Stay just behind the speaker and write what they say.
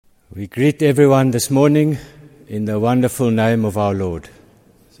We greet everyone this morning in the wonderful name of our Lord.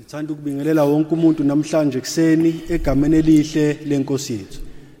 Sithanda ukubingelela wonke umuntu namhlanje kuseni egameni elihle lenkosi yethu.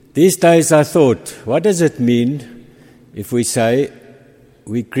 These days I thought, what does it mean if we say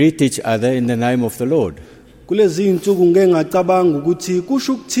we greet each other in the name of the Lord? Kulezi insuku ngeke ngacabanga ukuthi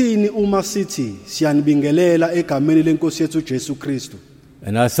kusho ukuthini uma sithi siyanibingelela egameni lenkosi yethu Jesu Kristu.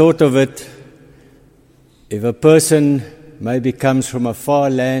 And I thought of it, if a person maybe comes from a far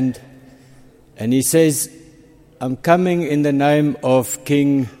land and he says, I'm coming in the name of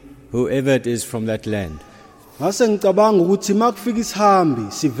King whoever it is from that land. Ngase ngicabanga ukuthi makufika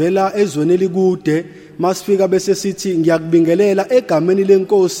isihambi sivela ezweni elikude masifika bese sithi ngiyakubingelela egameni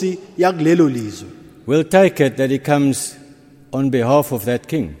lenkosi yakulelo lizwe. We'll take it that he comes on behalf of that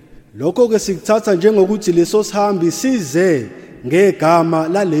king. Lokho ke sikuthatha njengokuthi leso sihambi size ngegama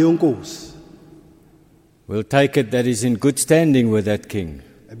laleyo nkosi. We'll take it that he's in good standing with that king.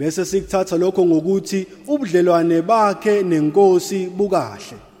 Bese sikuthatha lokho ngokuthi ubudlelwane bakhe nenkosi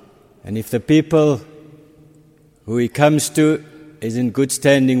bukahle. And if the people who he comes to is in good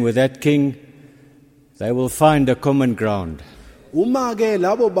standing with that king, they will find a common ground. Uma ke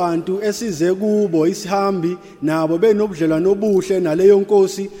labo bantu esize kubo isihambi nabo benobudlelwane obuhle naleyo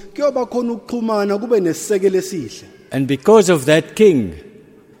nkosi kuyoba khona ukuxhumana kube nesisekelo esihle. And because of that king,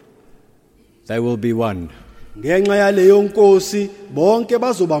 they will be one. Ngenxa yaleyo nkosi bonke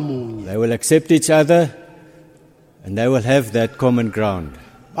bazoba munye. They will accept each other and they will have that common ground.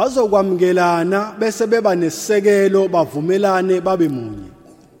 Bazokwamukelana bese beba nesisekelo bavumelane babe munye.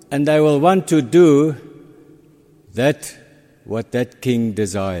 And they will want to do that what that king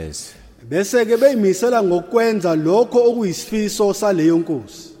desires. Bese ke beyimisela ngokwenza lokho okuyisifiso saleyo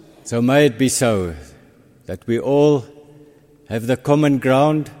nkosi. So may it be so that we all have the common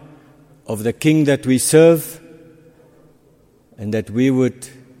ground of the king that we serve, and that we would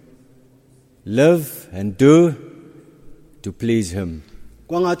live and do to please him.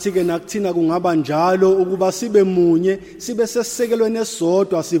 Kwangathi ke nakuthina kungaba njalo ukuba sibe munye sibe sesisekelweni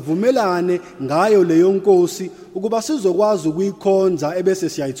esodwa sivumelane ngayo leyo nkosi ukuba sizokwazi ukuyikhonza ebese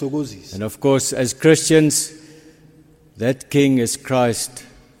siyayithokozisa. And of course, as Christians, that king is Christ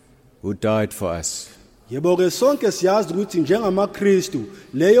who died for us. Yebo ke sonke siyazi ukuthi njengamaKristu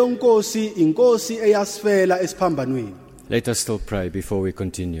leyo nkosi inkosi eyasifela esiphambanweni. Let us still pray before we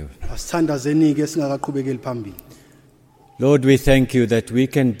continue. Asithandazeni ke singakaqhubekeli phambili. Lord, we thank you that we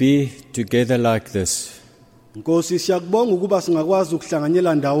can be together like this. Nkosi siyakubonga ukuba singakwazi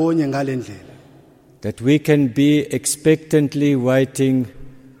ukuhlanganyela ndawonye ngalendlela. That we can be expectantly waiting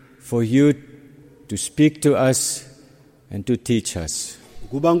for you to speak to us and to teach us.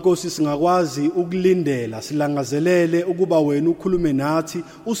 Kuba nkosi singakwazi ukulindela silangazelele ukuba wena ukhulume nathi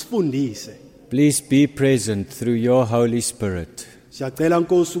usifundise. Please be present through your Holy Spirit. Siyacela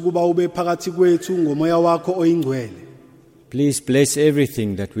nkosi ukuba ube phakathi kwethu ngomoya wakho oyingcwele. Please bless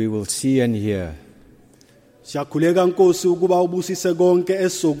everything that we will see and hear. Siyakhuleka nkosi ukuba ubusise konke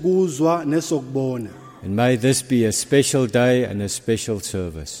esokuzwa nesokubona. And may this be a special day and a special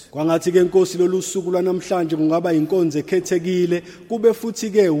service. Kwangathi ke nkosi lolu suku lwanamhlanje kungaba inkonzo ekhethekile kube futhi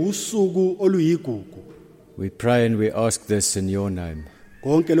ke usuku oluyigugu. We pray and we ask this in your name.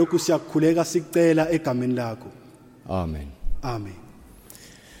 Konke lokhu siyakukhuleka sicela egameni lakho. Amen. Amen.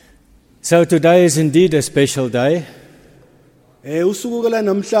 So today is indeed a special day. Usuku ke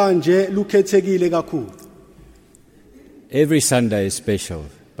namhlanje lukhethekile kakhulu. Every Sunday is special,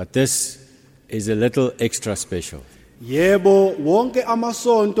 but this is a little extra special. Yebo wonke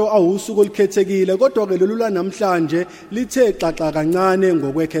amasonto awusuku olukhethekile kodwa ke lolu namhlanje lithe xaxa kancane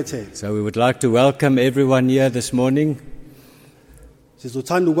ngokwekhetheka. So we would like to welcome everyone here this morning.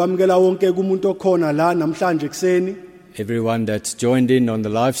 Sizothanda ukwamukela wonke kumuntu okhona la namhlanje kuseni. Everyone that's joined in on the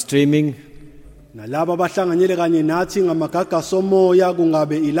live streaming. Nalabo abahlanganyele kanye nathi ngamagaga somoya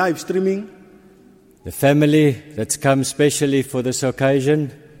kungabe i-live streaming. The family that's come specially for this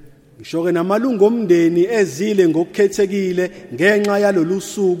occasion. Ngisho ke namalungu omndeni ezile ngokukhethekile ngenxa yalolu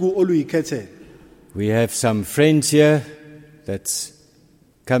suku oluyikhethelo. We have some friends here that's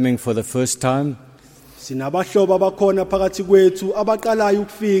coming for the first time. Sinabahlobo abakhona phakathi kwethu abaqalayo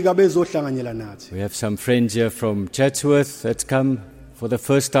ukufika bezohlanganyela nathi. We have some friends here from Chatsworth that's come for the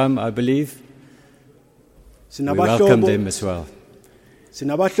first time, I believe. We welcome them as well.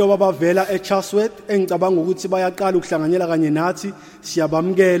 Sinabahlobo abavela eChatsworth engicabanga ukuthi bayaqala ukuhlanganyela kanye nathi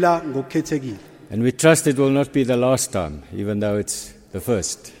siyabamkela ngokukhethekile. And we trust it will not be the last time, even though it's the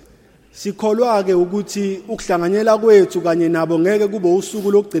first. Sikholwa ke ukuthi ukuhlanganyela kwethu kanye nabo ngeke kube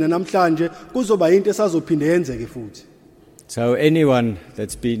usuku lokugcina namhlanje kuzoba into esazophinde yenzeke futhi. So anyone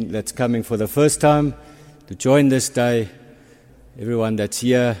that's coming for the first time to join this day, everyone that's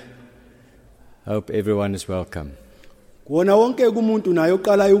here, Hope everyone is welcome. Wona wonke umuntu naye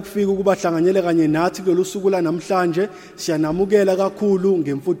oqalayo ukufika ukuba hlanganyele kanye nathi kulosuku la namhlanje siyanamukela kakhulu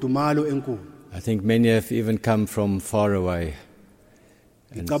ngemfudumalo enkulu. I think many have even come from far away.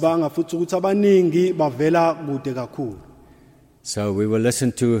 Ngicabanga futhi ukuthi abaningi bavela kude kakhulu. So we will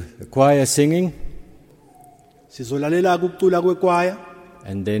listen to the choir singing, Sizolalela ukucula kwekwaya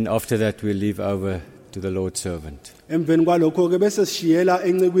and then after that we'll leave over to the Lord's servant. emveni kwalokho ke bese sishiyela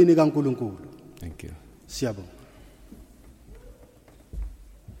encekwini kaNkuluNkulu. Thank you. Siyabonga.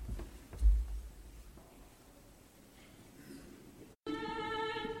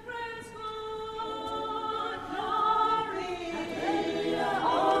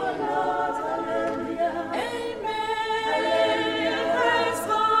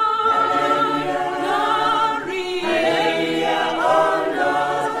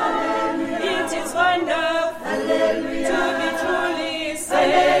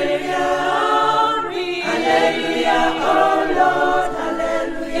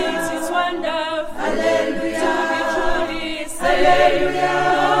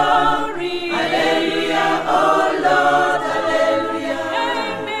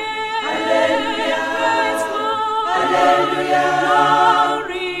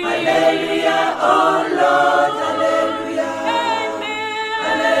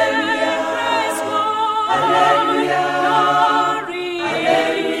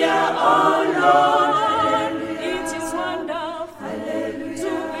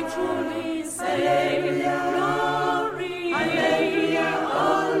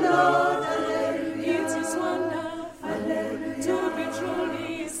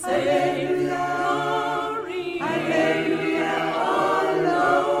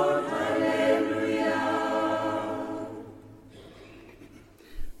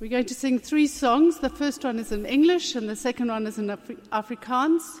 We're going to sing 3 songs. The first one is in English and the second one is in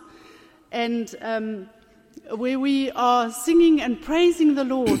Afrikaans. And where we are singing and praising the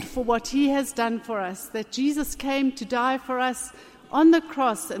Lord for what He has done for us, that Jesus came to die for us on the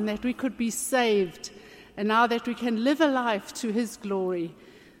cross and that we could be saved, and now that we can live a life to His glory.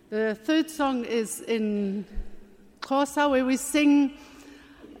 The third song is in Xhosa, where we sing...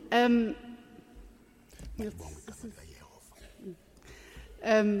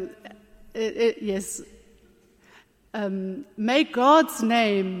 yes. May God's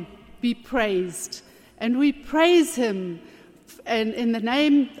name be praised, and we praise Him and in the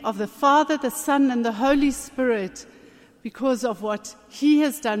name of the Father, the Son, and the Holy Spirit, because of what He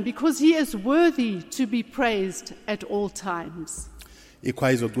has done, because He is worthy to be praised at all times.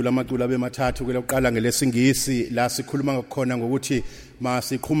 Ikhwaya izocula amacula abemathathu kwelokuqala ngelesingisi la sikhuluma ngakhona ngokuthi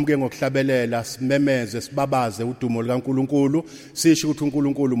masiqhumuke ngokuhlabelela simemeze sibabaze udumo likaNkuluNkulu sisho ukuthi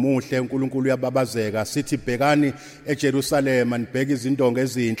uNkulunkulu muhle uNkulunkulu uyababazeka sithi bhekani eJerusalema nibheke izindongo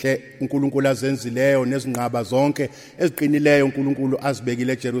ezinhle uNkulunkulu azenzileyo nezinqaba zonke eziqinileyo uNkulunkulu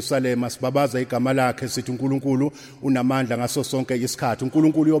azibekile eJerusalema sibabaza igama lakhe sithi uNkulunkulu unamandla ngaso sonke isikhathi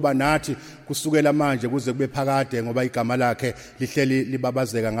uNkulunkulu yoba nathi kusukela manje kuze kube phakade ngoba igama lakhe lihleli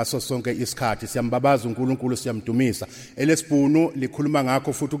libabazeka ngaso sonke isikhathi siyambabaza uNkulunkulu siyamdumisa elesibhunu likhuluma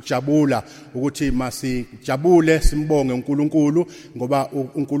ngakho futhi ukujabula ukuthi masijabule simbonge uNkulunkulu ngoba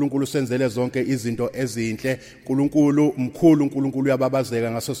uNkulunkulu senzele zonke izinto ezinhle uNkulunkulu mkhulu uNkulunkulu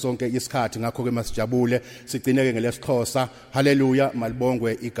uyababazeka ngaso sonke isikhathi ngakho ke masijabule sigcineke ngelesixhosa haleluya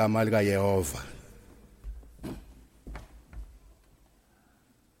malibongwe igama lika Yehova.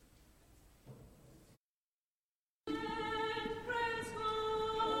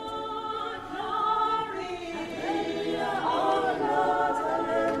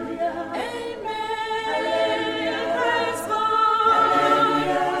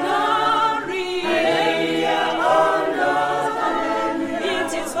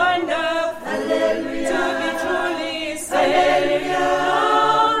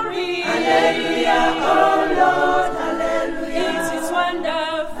 Hallelujah.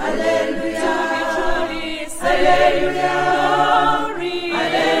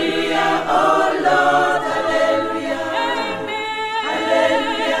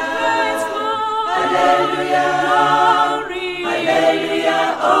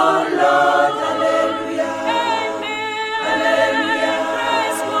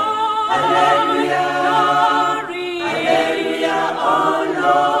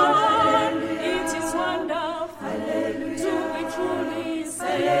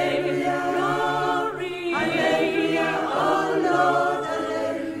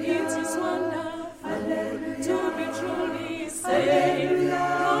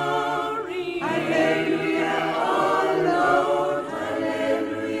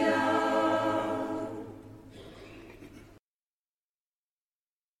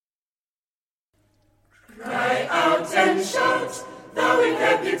 out and shout, thou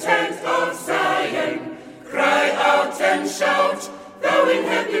inhabitant of Zion. Cry out and shout, thou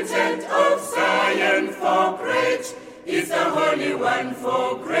inhabitant of Zion, for great is the Holy One,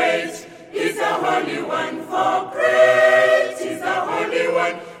 for great is the Holy One, for great is the Holy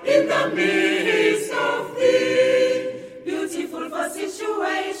One in the midst of thee. Beautiful for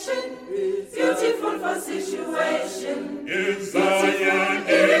situation, beautiful for situation. Is Zion,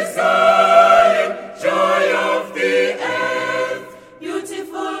 joy of the earth.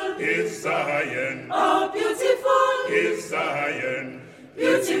 Beautiful is Zion, oh beautiful is Zion.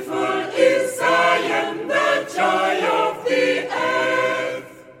 Beautiful is Zion, the joy of the earth.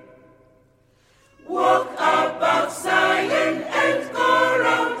 Walk about Zion and go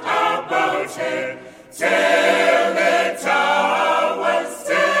round about her. Tell the towers,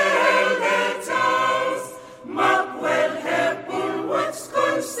 mark well her bulwarks,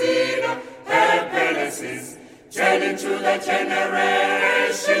 consider her palaces. Tell it to the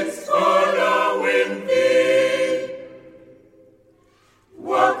generations following thee.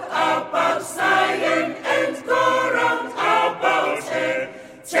 Walk about Zion and go round about her.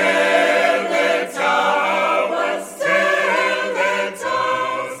 Tell the towers,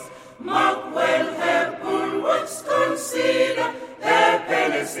 mark well her bulwarks, consider her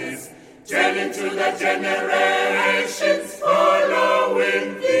palaces. Tell it to the generations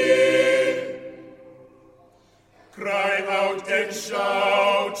following thee. Cry out and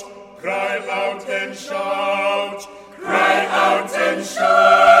shout, cry out and shout, cry out and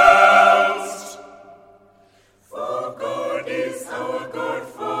shout. For God is our God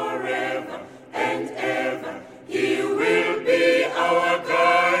forever and ever. He will be our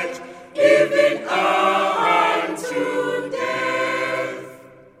guide, even unto death.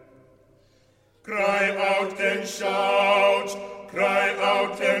 Cry out and shout, cry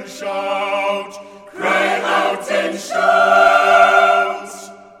out and shout, cry out and shout.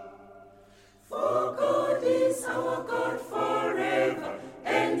 For God is our God forever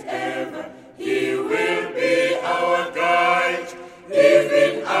and ever. He will be our guide,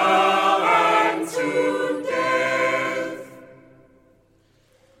 even unto death.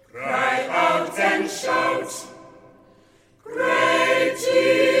 Cry out and shout, great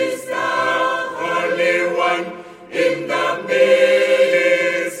is the Holy One in the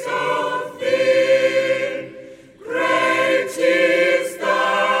midst of thee. Great is the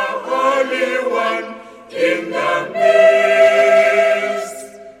Holy One in the midst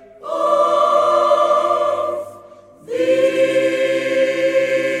of thee.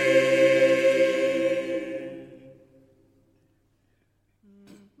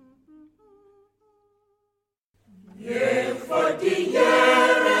 Jech for die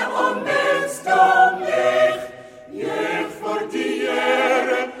Jere om mest om jech. Jech for die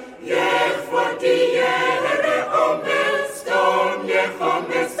Jere om mest om jech, om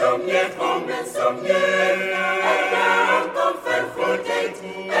mest om jech, om mest om jech. En dan kom vergoedheid,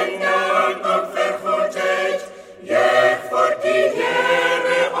 en dan kom vergoedheid. Jech voor die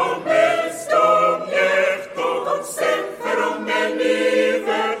Jere om mest om jech. Toch om sempre om mijn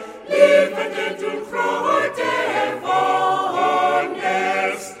lieve, lieve te doen grote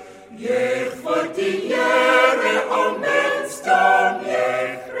wonders. Jech voor die Jere om mest om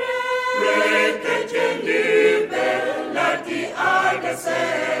jech. Breeket je liebe, laat die aarde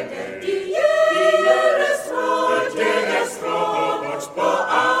zeggen. Die Jere is groot, voor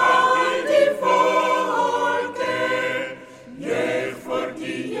al die volken. Jech voor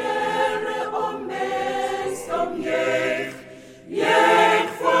die Jere om mest om jech. Jech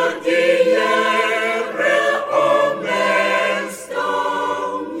voor die Jere om mest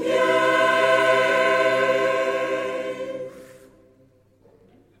om jech.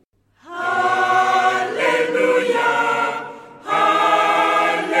 Halleluja,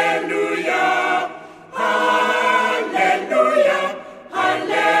 halleluja, halleluja,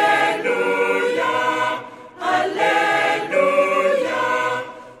 halleluja, halleluja,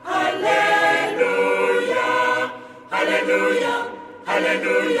 halleluja, halleluja,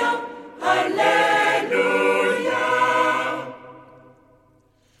 halleluja, halleluja.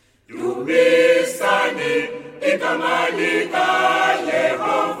 Dumisani igama lika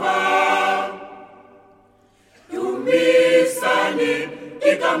Yehova. Dumisani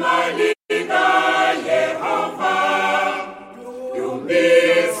igama lika Yehova.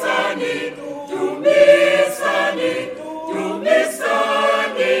 Dumisani, dumisani,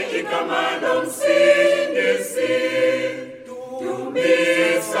 dumisani igama lomsindisi.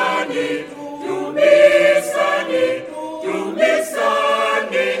 Dumisani, dumisani,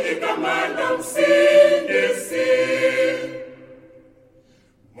 dumisani igama lomsindisi.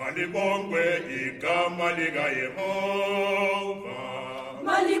 Malibongwe igama likaYehova.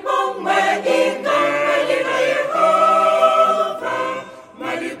 Malibongwe igama likaYehova.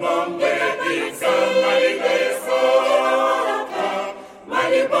 Malibongwe igama likaYehova.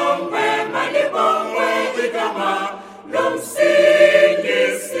 Malibongwe, malibongwe igama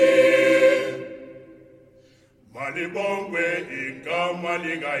lomsindisi. Malibongwe igama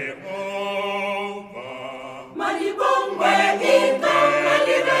likaYehova. Malibongwe igama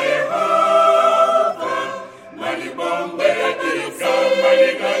likaYehova. Malibongwe igama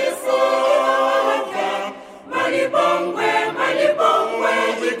likaYehova. Malibongwe, malibongwe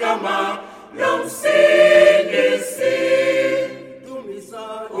igama lomsindisi.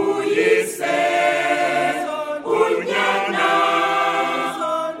 Uyise, unyana,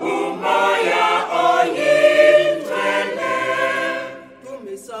 umoya oyingcwele.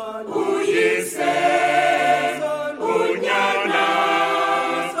 Uyise, unyana,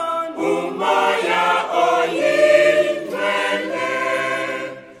 umoya oyingcwele.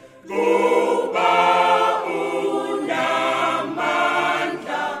 Kuba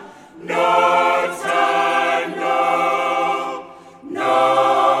unamandla nothando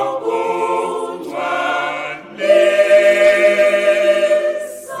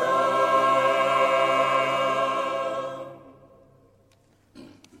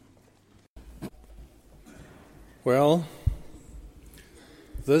Well,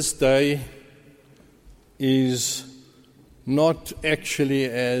 this day is not actually,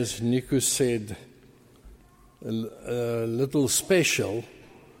 as Nico said, a little special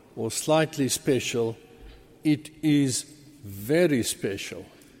or slightly special. It is very special.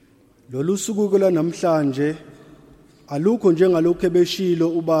 Lolu suku namhlanje alukho njengalokho ebeshilo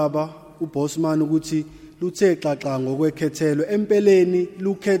ubaba uBosman ukuthi luthe xaxa ngokwekhethelo empeleni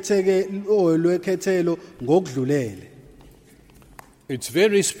lukhetheke olwekhethelo ngokudlulele. It's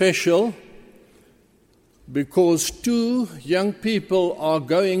very special because 2 young people are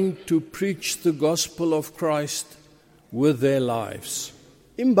going to preach the gospel of Christ with their lives.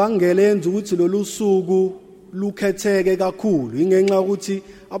 Imbangela yenza ukuthi lolu suku lukhetheke kakhulu ingenxa ukuthi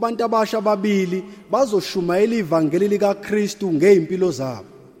abantu abasha ababili bazoshumayela ivangeli likaKristu ngeimpilo zabo.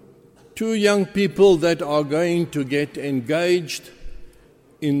 2 young people that are going to get engaged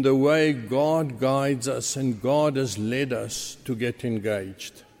in the way God guides us and God has led us to get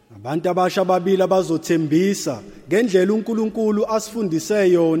engaged. Abantu abasha ababili abazothembisa ngendlela uNkulunkulu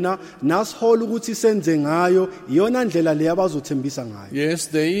asifundise yona nasihola ukuthi senze ngayo iyona ndlela le abazothembisa ngayo. Yes,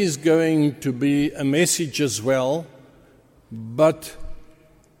 there is going to be a message as well, but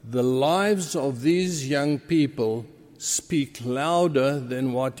the lives of these young people speak louder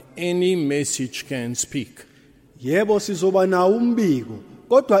than what any message can speak. Yebo sizoba nawo umbiko,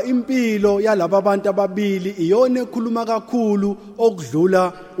 kodwa impilo yalabo abantu ababili iyona ekhuluma kakhulu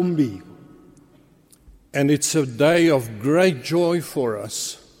okudlula umbiko. And it's a day of great joy for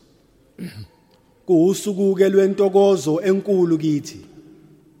us. Kuusuku ke lwentokozo enkulu kithi.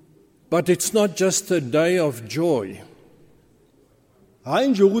 But it's not just a day of joy. Hayi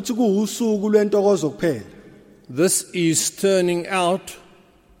nje ukuthi kuusuku lwentokozo kuphela. This is turning out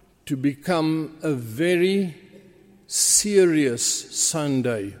to become a very serious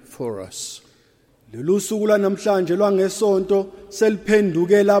Sunday for us. Lolu suku lanamhlanje lwangesonto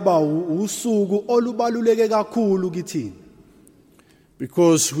seliphenduke laba usuku olubaluleke kakhulu kithini.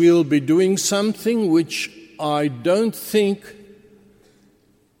 Because we'll be doing something which I don't think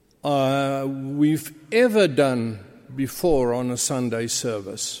we've ever done before on a Sunday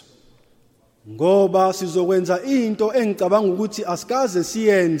service. Ngoba sizokwenza into engicabanga ukuthi asikaze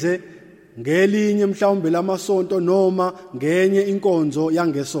siyenze ngelinye mhlawumbe lamasonto noma ngenye inkonzo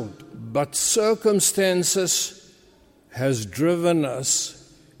yangesonto. But circumstances has driven us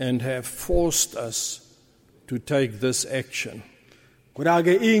and have forced us to take this action. Kodwa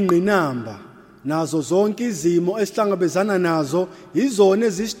ke ingqinamba nazo zonke izimo esihlangabezana nazo izona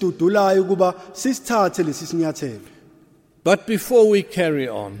ezisidudulayo kuba sisithathe lesi sinyathelo. But before we carry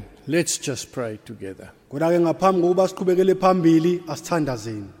on, let's just pray together. Kodwa ke ngaphambi kokuba siqhubekele phambili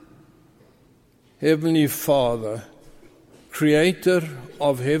asithandazeni. Heavenly Father, Creator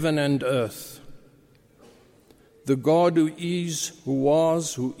of heaven and earth, the God who is, who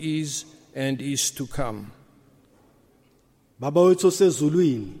was, who is, and is to come. Baba wethu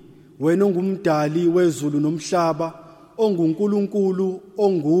osezulwini, wena ongumdali wezulu nomhlaba, onguNkulunkulu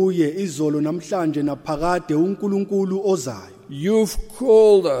onguye izolo namhlanje naphakade uNkulunkulu ozayo. You've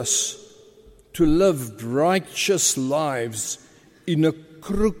called us to live righteous lives in a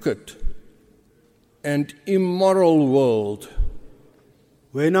crooked and immoral world.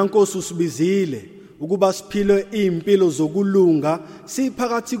 Wena Nkosi usibizile ukuba siphile impilo zokulunga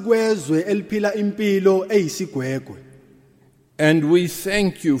siphakathi kwezwe eliphila impilo eyisigwegwe. And we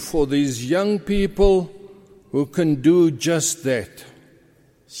thank you for these young people who can do just that.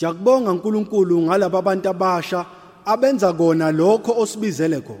 Siyakubonga uNkulunkulu ngalabo abantu abasha abenza kona lokho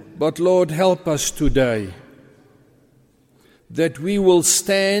osibizele khona. But Lord, help us today that we will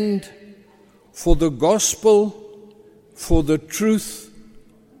stand for the gospel, for the truth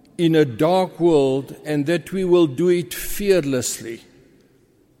in a dark world, and that we will do it fearlessly.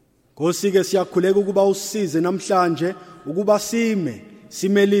 Nkosi ke siyakhuleka ukuba usize namhlanje ukuba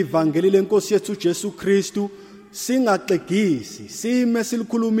simele ivangeli lenkosi yethu Jesu Kristu, singaxegisi, sime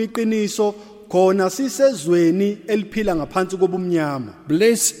silikhuluma iqiniso khona sisezweni eliphila ngaphansi kobumnyama.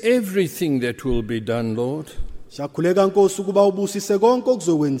 Bless everything that will be done, Lord. Siyakhuleka Nkosi ukuba ubusise konke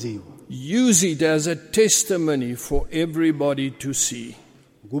okuzokwenziwa. Use it as a testimony for everybody to see.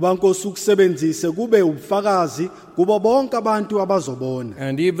 Kuba Nkosi ukusebenzise kube ubufakazi kubo bonke abantu abazobona.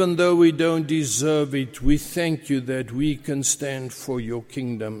 And even though we don't deserve it, we thank you that we can stand for your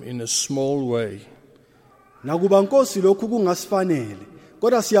kingdom in a small way. Nakuba Nkosi lokhu kungasifanele,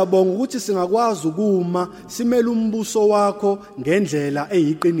 kodwa siyabonga ukuthi singakwazi ukuma simele umbuso wakho ngendlela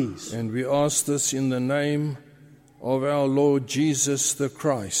eyiqiniso. And we ask this in the name of our Lord Jesus the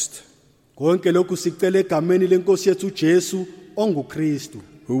Christ, Konke lokhu sicela egameni lenkosi yethu Jesu onguKristu,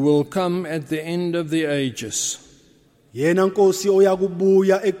 who will come at the end of the ages, yena Nkosi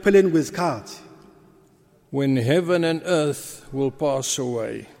oyakubuya ekupheleni kwezikhathi, when heaven and earth will pass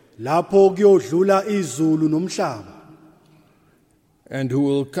away, lapho kuyodlula izulu nomhlaba, and who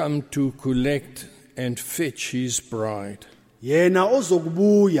will come to collect and fetch his bride. yena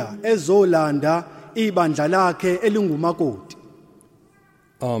ozokubuya ezolanda ibandla lakhe elingumakoti.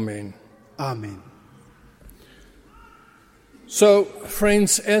 Amen. Amen. So,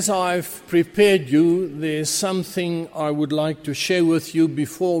 friends, as I've prepared you, there's something I would like to share with you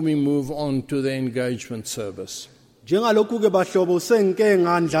before we move on to the engagement service. Njengalokhu ke bahlobo sengike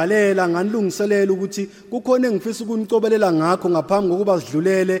ngandlalela nganilungiselela ukuthi kukhona engifisa ukunicobelela ngakho ngaphambi kokuba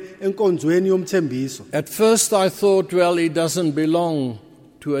sidlulele enkonzweni yomthembiso. At first I thought, well, it doesn't belong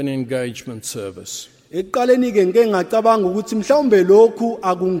to an engagement service. Ekuqaleni ke ngeke ngacabanga ukuthi mhlawumbe lokhu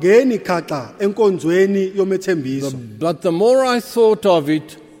akungeni khaxa enkonzweni yomthembiso. But the more I thought of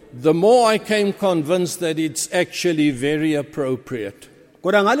it, the more I came convinced that it's actually very appropriate.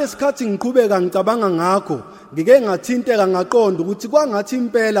 Kodwa ngalesikhathi ngiqhubeka ngicabanga ngakho, ngike ngathinteka ngaqonda ukuthi kwangathi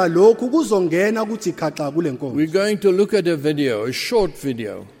impela lokhu kuzongena ukuthi khaxa kule nkonzo. We're going to look at a video, a short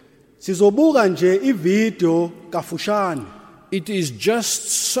video. Sizobuka nje ivideo kafushane. It is just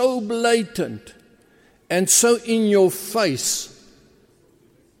so blatant and so in your face,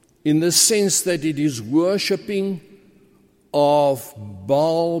 in the sense that it is worshipping of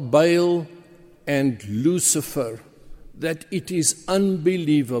Baal, and Lucifer, that it is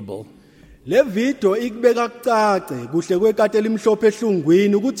unbelievable. Le video ikubeka kucace kuhle kwekati elimhlophe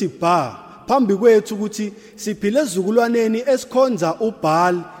ehlungwini ukuthi phambi kwethu ukuthi siphile ezukulwaneni esikhonza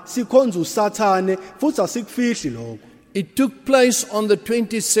uBaal, sikhonza uSathane, futhi asikufihli lokho. It took place on the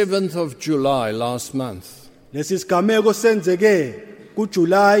 27th of July last month. Lesi sigameko senzeke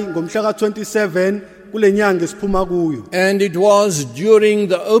kuJuly ngomhla ka27 kule nyanga esiphuma kuyo. And it was during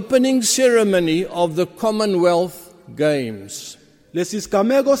the opening ceremony of the Commonwealth Games. Lesi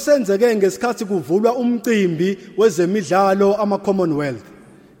sigameko senzeke ngesikhathi kuvulwa umcimbi wezemidlalo ama-Commonwealth.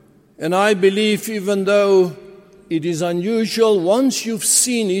 And I believe even though it is unusual, once you've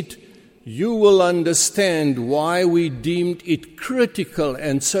seen it, you will understand why we deemed it critical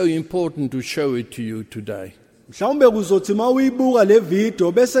and so important to show it to you today. Mhlawumbe kuzothi mawuyibuka le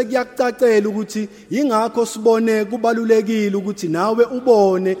video bese kuyakucacela ukuthi ingakho sibone kubalulekile ukuthi nawe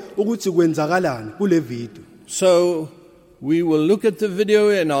ubone ukuthi kwenzakalani kule video. So we will look at the video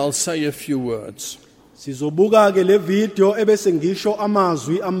and I'll say a few words. Sizobuka ke le video ebese ngisho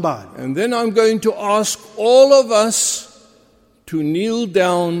amazwi ambalwa. And then I'm going to ask all of us to kneel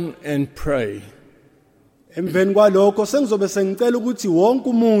down and pray. Emveni kwalokho sengizobe sengicela ukuthi wonke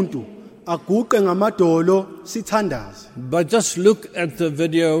umuntu aguqe ngamadolo sithandaze. But just look at the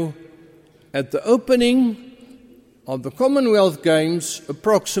video at the opening of the Commonwealth Games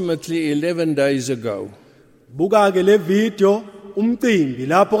approximately 11 days ago. Buka ke le video umcimbi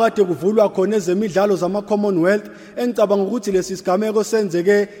lapho kade kuvulwa khona ezemidlalo zama-Commonwealth, engicabanga ukuthi lesi sigameko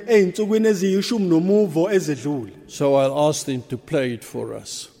senzeke ey'nsukwini eziyishumi nomuvo ezedlule. So I'll ask them to play it for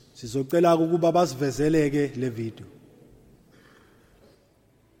us. Sizocela ukuba basivezeleke le video.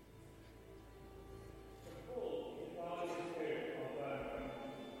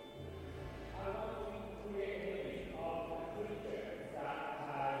 Create an image of a creature that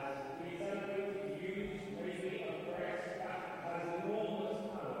has presented to you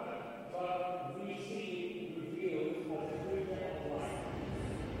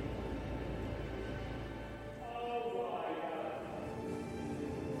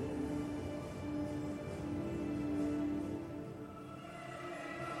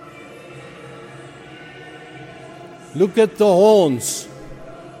Look at the horns.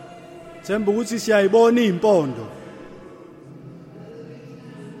 Themba ukuthi siyayibona impondo.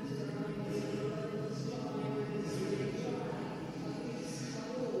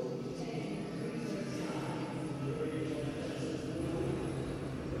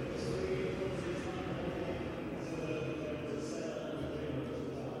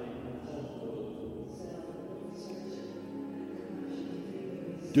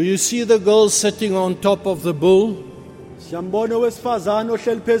 Do you see the girl sitting on top of the bull? Siyambona owesifazane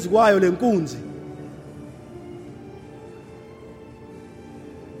ohleli phezukwayo lenkunzi.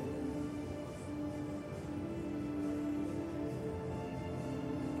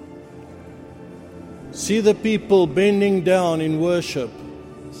 See the people bending down in worship.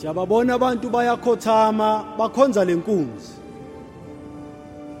 Siyababona abantu bayakhothama bakhonza lenkunzi.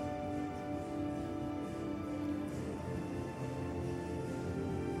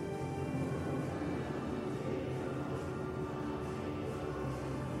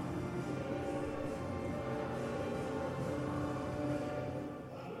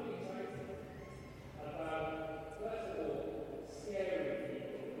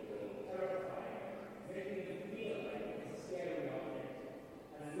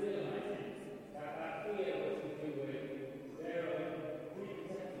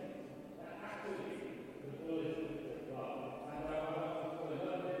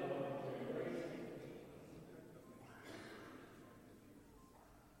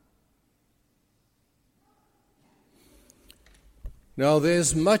 Now,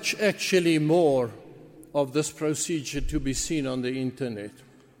 there's much actually more of this procedure to be seen on the internet.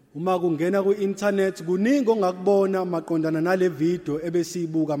 Uma kungena ku-internet kuningi ongakubona maqondana nale video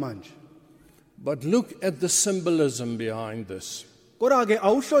ebesiyibuka manje. But look at the symbolism behind this. Kodwa ke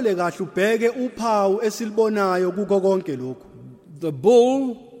awuhlole kahle ubheke uphawu esilibonayo kuko konke lokhu. The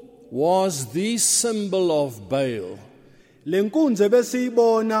bull was the symbol of Baal. Lenkunzi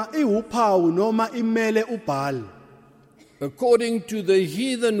besiyibona iwuphawu noma imele uBaal. According to the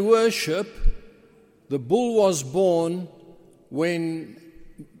heathen worship, the bull was born when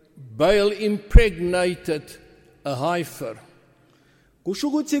Baal impregnated a heifer. Kusho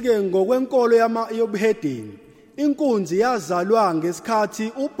ukuthi ke ngokwenkolo yobuhedeni inkunzi yazalwa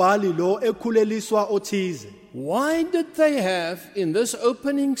ngesikhathi uBaal lo ekhuleliswa othize. Why did they have, in this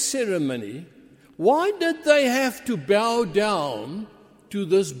opening ceremony, why did they have to bow down to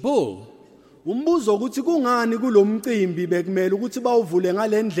this bull? Umbuzo ukuthi kungani kulomcimbi bekumele ukuthi bawuvule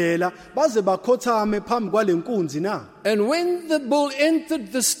ngalendlela baze bakhothame phambi kwalenkunzi na. And when the bull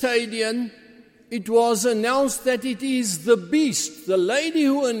entered the stadium, it was announced that it is the beast. The lady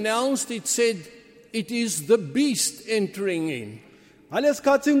who announced it said, it is the beast entering in.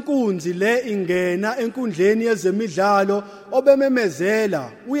 Ngalesikhathi inkunzi le ingena enkundleni yezemidlalo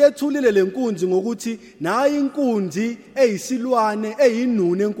obememezela uyethulile lenkunzi ngokuthi nayi inkunzi eyisilwane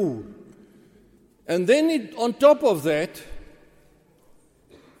eyinune enkulu. And then on top of that,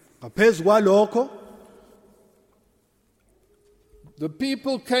 ngaphezu kwalokho the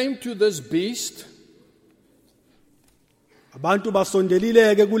people came to this beast abantu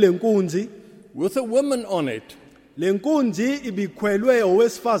basondelileke kulenkunzi with a woman on it. Lenkunzi ibikhwelwe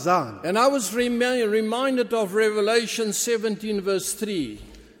owesifazane. And I was reminded of Revelation 17 verse 3.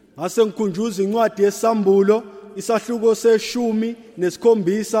 Ngase ngikhunjuza incwadi yesambulo isahluko seshumi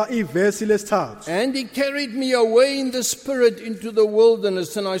nesikhombisa ivesi lesithathu. And he carried me away in the spirit into the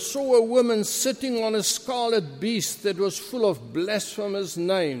wilderness, and I saw a woman sitting on a scarlet beast that was full of blasphemous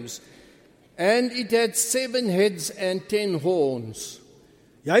names, and it had 7 heads and 10 horns.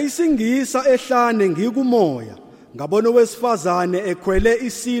 Yayisingisa ehlane ngikumoya ngabona owesifazane ekhwele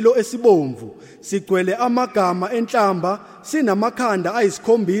isilo esibomvu sigcwele amagama enhlamba sinamakhanda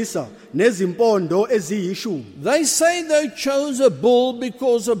ayisikhombisa nezimpondo eziyishumi. They say they chose a bull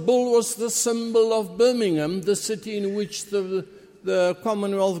because a bull was the symbol of Birmingham, the city in which the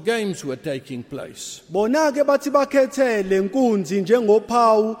Commonwealth Games were taking place. Bona ke bathi bakhethe lenkunzi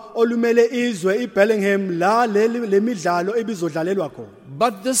njengophawu olumele izwe iBirmingham la lemidlalo ebizodlalelwa khona.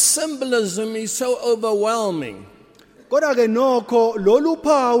 But the symbolism is so overwhelming. Kodwa ke nokho lolu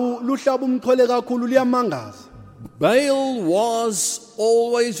phawu luhlaba umxhole kakhulu liyamangaza. Baal was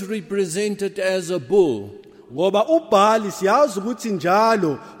always represented as a bull. Ngoba uBaal siyazi ukuthi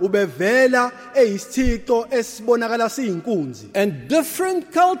njalo ubevela eyisithixo esibonakala siyinkunzi. And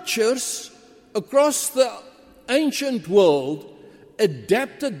different cultures across the ancient world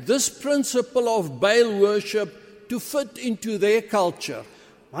adapted this principle of Baal worship to fit into their culture.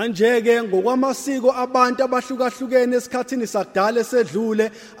 Manje ke ngokwamasiko abantu abahlukahlukene esikhathini sakudala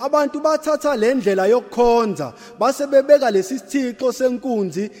esedlule abantu bathatha le ndlela yokukhonza base bebeka lesithixo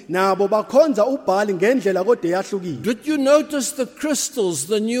senkunzi nabo bakhonza uBhali ngendlela kodwa eyahlukile. Did you notice the crystals,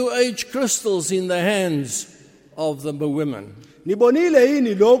 the new age crystals in the hands of the women? Nibonile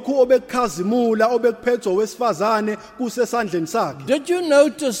yini lokhu obekukhazimula obekuphethwe wesifazane kusesandleni sakhe? Did you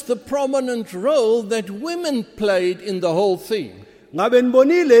notice the prominent role that women played in the whole thing? Ngabe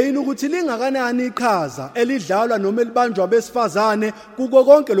nibonile yini ukuthi lingakanani iqhaza elidlalwa noma elibanjwa besifazane kuko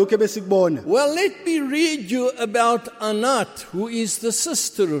konke lokho ebesikubona? Well, let me read you about Anat, who is the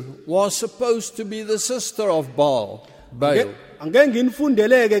sister, was supposed to be the sister of Baal. Angeke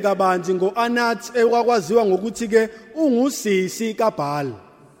nginifundeleke kabanzi ngoAnat ekwakwaziwa ngokuthi ke ungusisi kaBhaal.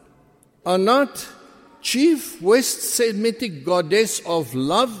 Anat, chief West Semitic goddess of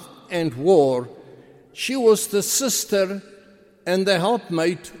love and war, she was the sister and the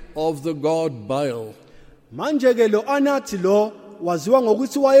helpmate of the god Baal. Manje ke lo Anat lo waziwa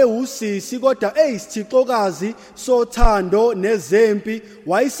ngokuthi wayehusisi kodwa eyisithixokazi sothando nezempi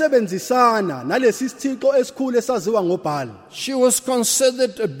wayisebenzisana nalesi sithixo esikhulu esaziwa ngoBhaal. She was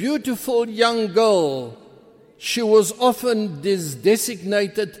considered a beautiful young girl. She was often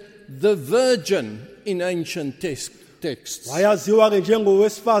designated the virgin in ancient texts. Wayaziwa ke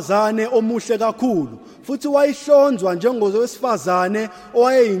njengowesifazane omuhle kakhulu futhi wayihlonzwa njengowesifazane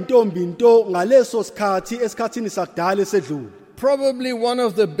owayeyintombi nto ngaleso sikhathi esikhathini sakudala esedlule. Probably one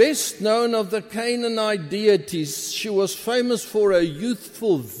of the best known of the Canaanite deities, she was famous for her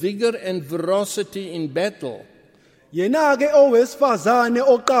youthful vigor and ferocity in battle. Yena ke owesifazane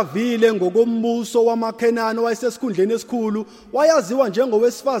oqavile ngokombuso wamaKhenani wayesesikhundleni esikhulu wayaziwa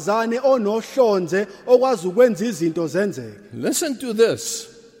njengowesifazane onohlonze okwazi ukwenza izinto zenzeke. Listen to this.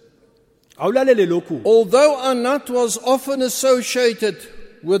 Awulalele lokhu. Although Anat was often associated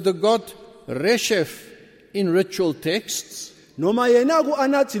with the god Retief in ritual texts, noma yena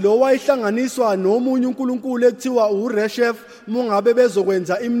kuAnat lo wayihlanganiswa nomunye uNkulunkulu ekuthiwa uReshef mungabe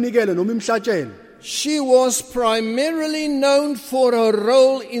bezokwenza iminikelo noma imhlatshelo. she was primarily known for her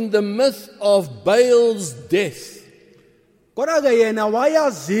role in the myth of Baal's death. Kodwa ke yena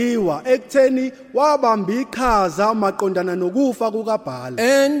wayaziwa ekutheni wabamba iqhaza maqondana nokufa kukaBhaal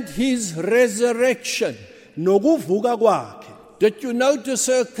And his resurrection. nokuvuka kwakhe. Did you notice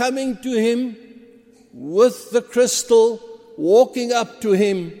her coming to him with the crystal, walking up to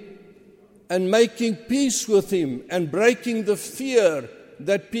him and making peace with him and breaking the fear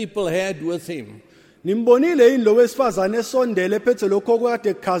that people had with him? Nimbonile yini lo wesifazane esondele ephethe lokho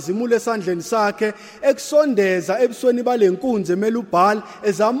okade kukhazimula esandleni sakhe ekusondeza ebusweni balenkunzi emela uBhaal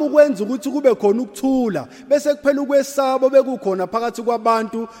ezama ukwenza ukuthi kube khona ukuthula bese kuphela ukwesaba bekukhona phakathi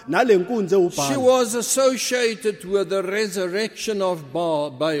kwabantu nalenkunzi She eUBhaal. was associated with the resurrection of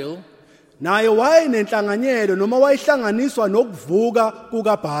Baal, Naye wayenenhlanganyelo noma wayihlanganiswa nokuvuka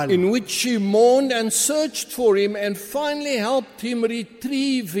kukaBhaal in which she mourned and searched for him and finally helped him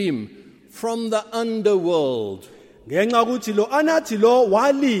retrieve him from the underworld. ngenxa ukuthi lo Anathi lo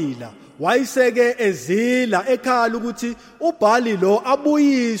walila wayiseke ezila ekhala ukuthi uBhaali lo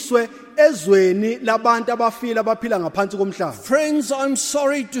abuyiswe ezweni labantu abafile abaphila ngaphansi komhlaba. Friends, I'm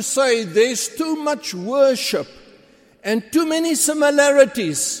sorry to say there's too much worship and too many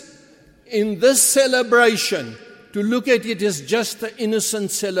similarities in this celebration to look at it as just an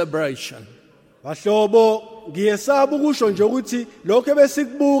innocent celebration. Bahlobo ngiyesaba ukusho nje ukuthi lokho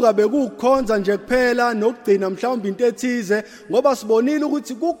ebesikubuka bekukhonza nje kuphela nokugcina mhlawumbe into ethize ngoba sibonile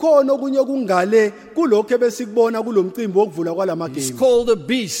ukuthi kukhona okunye okungale kulokho ebesikubona kulomcimbi wokuvula It's kwalamagame. called a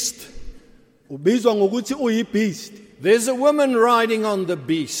beast. Ubizwa ngokuthi uyibeast. There's a woman riding on the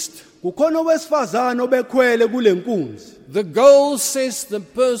beast. Kukhona owesifazane obekhwele kulenkunzi. The goal, says the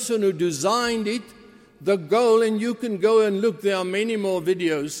person who designed it, the goal, and you can go and look, there are many more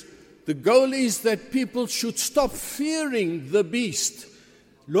videos. The goal is that people should stop fearing the beast.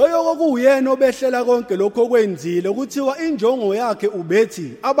 Loyo kokuyena obehlela konke lokho kwenzile ukuthiwa injongo yakhe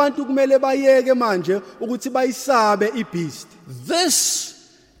ubethi abantu kumele bayeke manje ukuthi bayisabe ibeast. This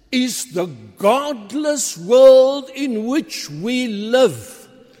is the godless world in which we live.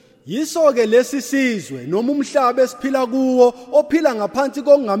 Yiso ke lesi sizwe noma umhlaba esiphila kuwo ophila ngaphansi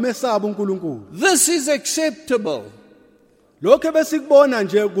kongamesaba uNkulunkulu. This is acceptable. Lokho besikubona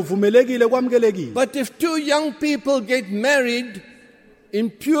nje kuvumelekile kwamukelekile. But if two young people get married in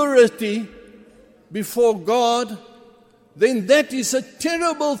purity before God, then that is a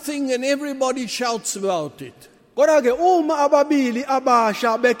terrible thing and everybody shouts about it. Kodwa ke uma ababili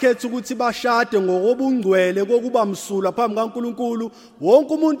abasha bekhetha ukuthi bashade ngokobungcwele kokuba msula phambi kaNkulunkulu,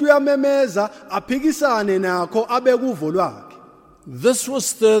 wonke umuntu uyamemeza aphikisane nakho abekuvo lwakhe. This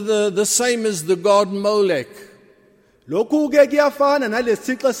was the same as the god Molech. Lokhu ke kuyafana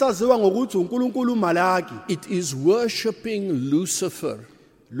nalesithixo esaziwa ngokuthi uNkulunkulu uMalaki. It is worshipping Lucifer.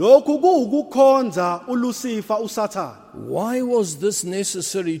 Lokhu kuukukhonza uLucifer uSathane. Why was this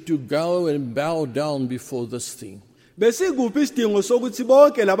necessary to go and bow down before this thing? Besikuphi isidingo sokuthi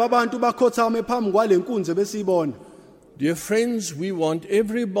bonke laba bantu bakhothame phambi kwalenkunzi besiyibona? Dear friends, we want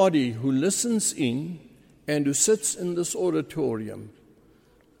everybody who listens in and who sits in this auditorium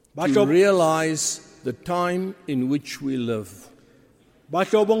to realize the time in which we live.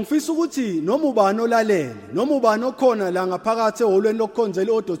 Bahlobo ngifisa ukuthi noma ubani olalele noma ubani okhona la ngaphakathi eholweni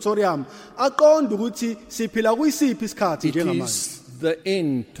lokukhonzela auditorium aqonde ukuthi siphila kuyisiphi isikhathi It njengamanje. is the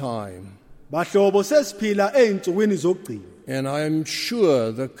end time. Bahlobo sesiphila einsukwini zokugcina. And I am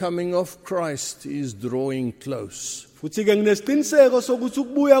sure the coming of Christ is drawing close. Futhi ke nginesiqiniseko sokuthi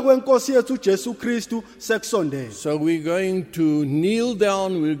ukubuya kwenkosi yethu uJesu Kristu sekusondele. So we're going to kneel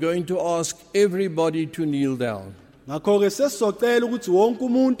down. We're going to ask everybody to kneel down. Ngakho ke sesizocela ukuthi wonke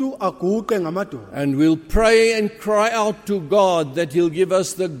umuntu aguqe ngamadolo. And we'll pray and cry out to God that He'll give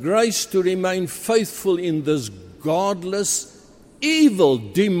us the grace to remain faithful in this godless, evil,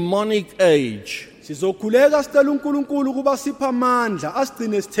 demonic age. Sizokhuleka sicela uNkulunkulu ukuba sipha amandla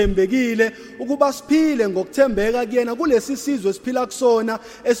asigcine sithembekile ukuba siphile ngokuthembeka kuyena kulesi sizwe esiphila kusona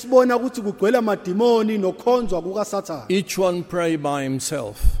esibona ukuthi kugcwele amadimoni nokukhonzwa kukaSathane. Each one pray by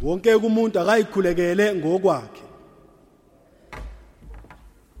himself. Wonke umuntu akayikhulekele ngokwakhe.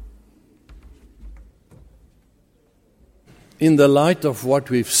 In the light of what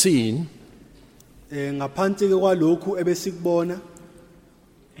we've seen, Ngaphansi ke kwalokhu ebesikubona,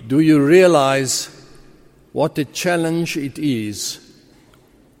 do you realize what a challenge it is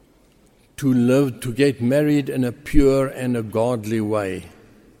to live, to get married in a pure and a godly way?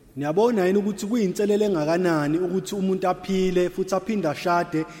 niyabona yini ukuthi kuyinselele engakanani ukuthi umuntu aphile futhi aphinde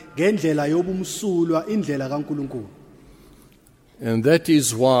ashade ngendlela yobumsulwa indlela kaNkulunkulu. And that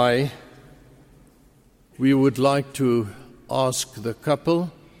is why we would like to ask the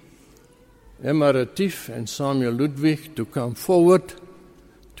couple, Emma Retief and Samuel Ludwig, to come forward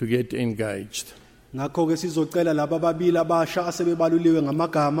to get engaged. Ngakho ke sizocela laba babili abasha asebebaluliwe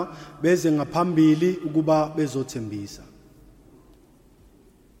ngamagama beze ngaphambili ukuba bezothembisa.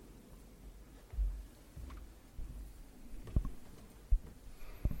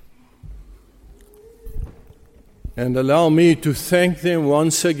 And allow me to thank them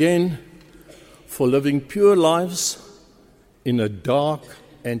once again for living pure lives in a dark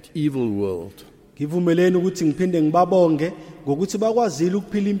and evil world. Ngivumeleni ukuthi ngiphinde ngibabonge ngokuthi bakwazile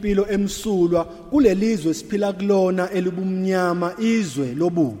ukuphila impilo emsulwa kulelizwe siphila kulona elibumnyama izwe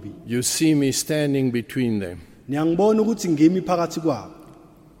lobubi. You see me standing between them. Niyangibona ukuthi ngimi phakathi kwabo.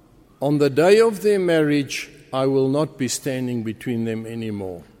 On the day of their marriage, I will not be standing between them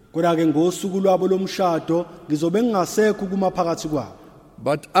anymore. Kodwa ke ngosuku lwabo lomshado ngizobe ngingasekho kuma phakathi kwabo.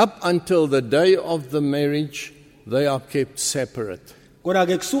 But up until the day of the marriage, they are kept separate. Kodwa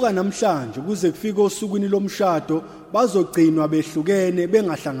ke kusuka namhlanje kuze kufike osukwini lomshado bazogcinwa behlukene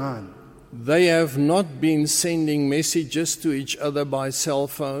bengahlangani. They have not been sending messages to each other by cell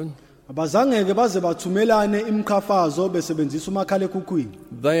phone. Abazange ke baze bathumelane imkhafazo besebenzisa umakhala ekhukhwini.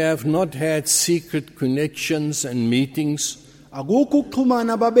 They have not had secret connections and meetings. Akukho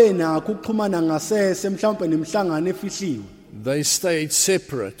ukuxhumana babenakho ukuxhumana ngasese mhlawumbe nemhlangano efihliwe. They stayed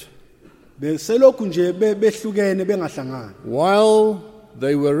separate. Beselokhu nje behlukene bengahlangani. While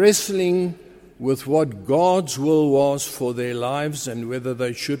they were wrestling with what God's will was for their lives and whether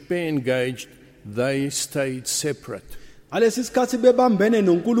they should be engaged, they stayed separate. Alesi sikhathi bebambene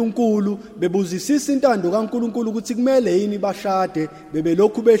noNkulunkulu bebuzisisa intando kaNkulunkulu ukuthi kumele yini bashade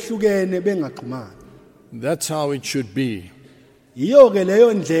bebelokhu behlukene bengaxhumani. That's how it should be. Iyo ke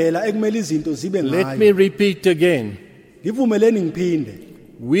leyo ndlela ekumele izinto zibe ngayo. Let me repeat again. Ngivumeleni ngiphinde.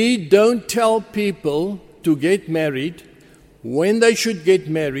 We don't tell people to get married, when they should get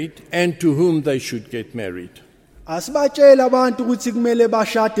married, and to whom they should get married. Asibatshela abantu ukuthi kumele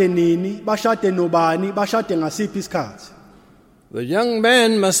bashade nini, bashade nobani, bashade ngasiphi isikhathi. The young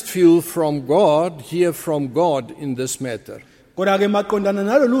man must feel from God, hear from God in this matter. Kodwa ke maqondana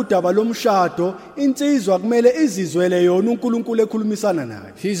nalolu daba lomshado, insizwa kumele izizwele yona uNkulunkulu ekhulumisana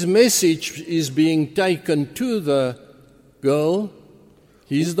naye. His message is being taken to the girl.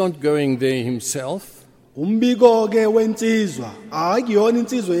 He's not going there himself. Umbiko ke wensizwa akuyona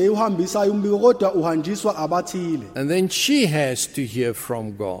insizwa eyihambisayo umbiko kodwa uhanjiswa abathile. And then she has to hear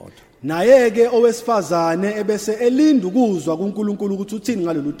from God. Naye ke owesifazane ebese elinda ukuzwa kuNkulunkulu ukuthi uthini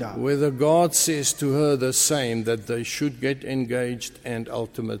ngalolu daba. Whether God says to her the same, that they should get engaged and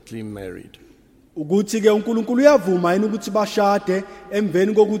ultimately married. ukuthi ke uNkulunkulu uyavuma yini ukuthi bashade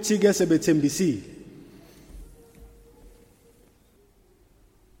emveni kokuthi ke sebethembisile.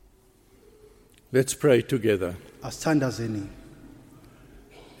 Let's pray together. Asithandazeni.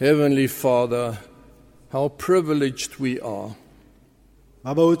 Heavenly Father, how privileged we are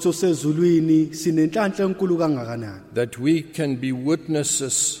Baba wethu osezulwini sinenhlanhla enkulu kangakanani that we can be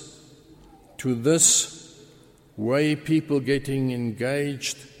witnesses to this way people getting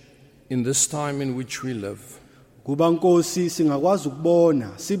engaged in this time in which we live. kuba Nkosi singakwazi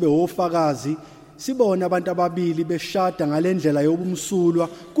ukubona sibe ofakazi sibone abantu ababili beshada ngalendlela yobumsulwa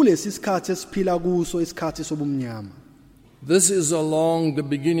kulesi sikhathi esiphila kuso isikhathi sobumnyama. This is the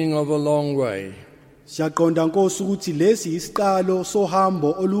beginning of a long way, Siyaqonda Nkosi ukuthi lesi isiqalo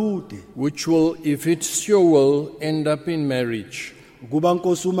sohambo olude which will, if it's your will, end up in marriage. kuba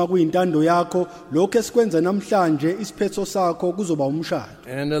Nkosi uma kuyintando yakho lokho esikwenza namhlanje isiphetho sakho kuzoba umshado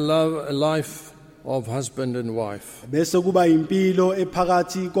And a life of husband and wife. bese kuba impilo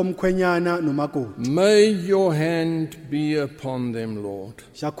ephakathi komkhwenyana nomakoti. May your hand be upon them, Lord,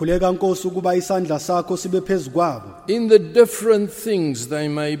 Siyakhuleka Nkosi ukuba isandla sakho sibe phezukwabo in the different things they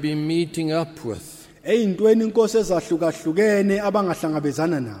may be meeting up with. eyintweni Nkosi ezahlukahlukene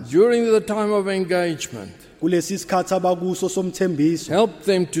abangahlangabezana nazo During the time of engagement, kulesi sikhathi abakuso somthembiso. help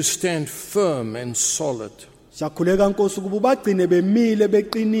them to stand firm and solid, Siyakhuleka Nkosi ukuba bagcine bemile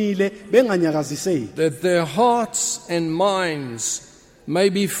beqinile benganyakaziseki that their hearts and minds may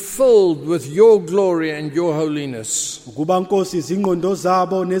be filled with your glory and your holiness. ukuba Nkosi izingqondo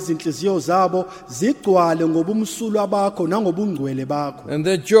zabo nezinhliziyo zabo zigcwale ngobumsulwa bakho nangobungcwele bakho And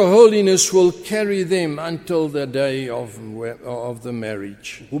that your holiness will carry them until the day of the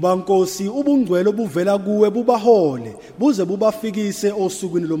marriage. kuba Nkosi ubungcwele obuvela kuwe bubahole buze bubafikise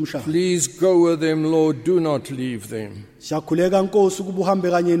osukwini lomshado. Please go with them, Lord. Do not leave them. Siyakhuleka Nkosi ukuba uhambe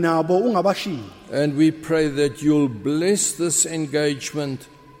kanye nabo ungabashiyi. And we pray that you'll bless this engagement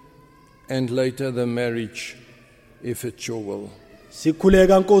and later the marriage, if it's your will.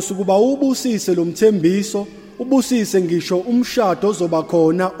 Sikhuleka Nkosi ukuba ubusise lo mthembiso, ubusise ngisho umshado ozoba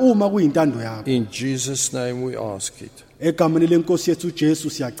khona uma kuyintando yakho. In Jesus' name we ask it. Egameni lenkosi yethu uJesu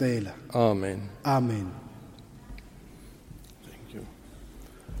siyacela. Amen. Amen.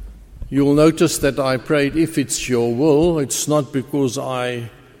 You'll notice that I prayed, if it's your will. It's not because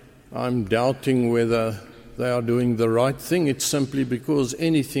I'm doubting whether they are doing the right thing. It's simply because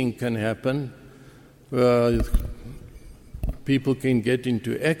anything can happen. People can get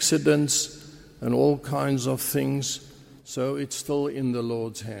into accidents and all kinds of things. So it's still in the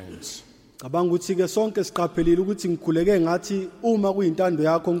Lord's hands. Cabanga ukuthi ke sonke siqaphelile ukuthi ngikhuleke ngathi uma kuyintando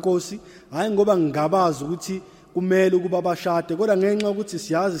yakho Nkosi, hayi ngoba ngingabazi ukuthi kumele ukuba bashade kodwa ngenxa ukuthi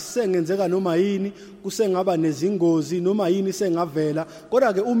siyazi sengenzeka noma yini kusengaba nezingozi noma yini sengavela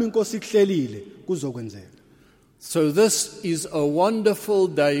kodwa ke uma inkosi ihlelile kuzokwenzeka. So this is a wonderful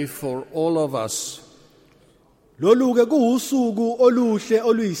day for all of us. Lolu ke kuusuku oluhle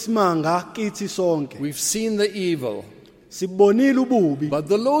oluyisimanga kithi sonke. We've seen the evil, Sibonile ububi but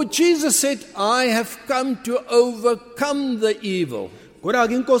the Lord Jesus said, I have come to overcome the evil. kodwa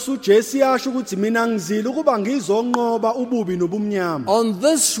ke inkosi uJesu yasho ukuthi mina ngizile ukuba ngizonqoba ububi nobumnyama. On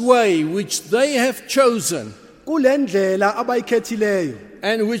this way which they have chosen, Kulendlela abayikhethileyo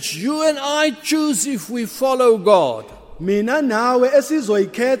and which you and I choose if we follow God, mina nawe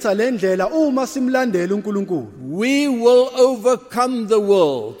esizoyikhetha lendlela uma simlandela uNkulunkulu. we will overcome the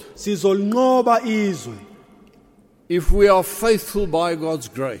world Sizolnqoba izwe if we are faithful by God's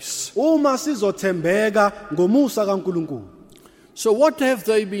grace. uma sizothembeka ngomusa kaNkulunkulu. So what have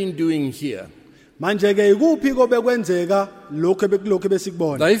they been doing here? Manje ke ikuphi kobekwenzeka lokho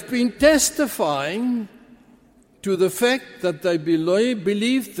besikubona. They've been testifying to the fact that they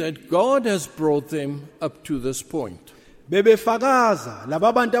believe that God has brought them up to this point. Bebefakaza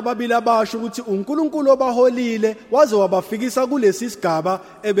laba bantu ababili abasho ukuthi uNkulunkulu obaholile waze wabafikisa kulesi sigaba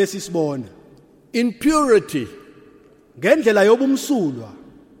ebesisibona. In purity, Ngendlela yobumsulwa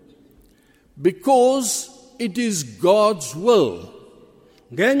because it is God's will.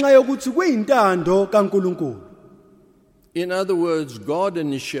 ngenxa yokuthi kuyintando kaNkulunkulu. In other words, God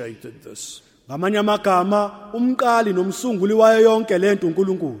initiated this. Ngamanye amagama umqali nomsunguli wayo yonke lento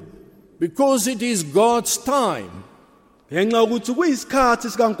uNkulunkulu. Because it is God's time. Ngenxa ukuthi kuyisikhathi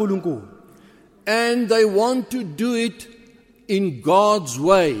sikaNkulunkulu. And they want to do it in God's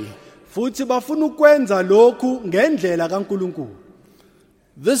way. Futhi bafuna ukwenza lokhu ngendlela kaNkulunkulu.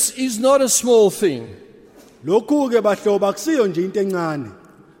 This is not a small thing. Lokhu ke bahloba kusiyo nje into encane.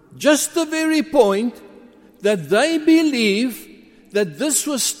 Just the very point that they believe that this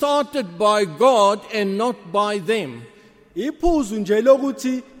was started by God and not by them. Iphuzu nje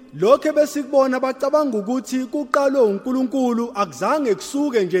lokuthi lokho besikubona bacabanga ukuthi kuqalwe uNkulunkulu akuzange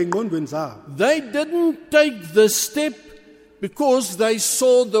kusuke nje engqondweni zabo. They didn't take the step because they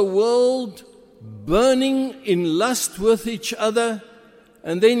saw the world burning in lust with each other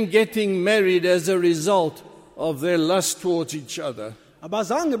and then getting married as a result of their lust towards each other.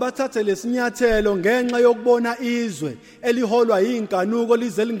 Abazange bathathe lesinyathelo ngenxa yokubona izwe eliholwa inkanuko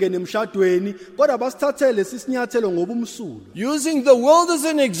lize lingene emshadweni, kodwa basithathele lesinyathelo ngobumsulu. Using the world as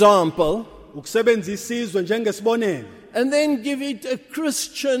an example, Ukusebenzisa izwe njengesibonelo, and then give it a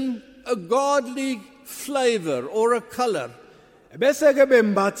Christian, a godly flavor or a color. bese ke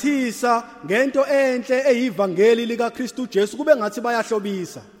bembathisa ngento enhle eyivangeli likaKristu Jesu kube ngathi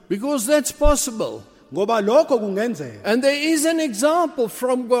bayahlobisa. Because that's possible. Ngoba lokho kungenzeka. And there is an example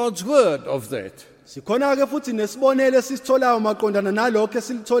from God's word of that. Sikhona ke futhi nesibonelo esitholayo maqondana nalokho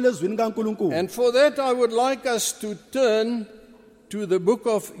esilithola ezwini kaNkulunkulu. And for that I would like us to turn to the book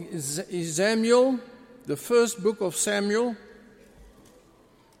of Samuel, the first book of Samuel.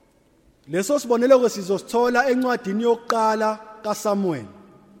 Leso sibonelo ke sizosithola encwadini yokuqala kaSamuel.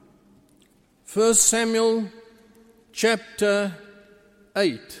 1 Samuel chapter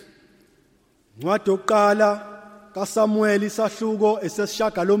 8. Ncwadi yokuqala kaSamuel isahluko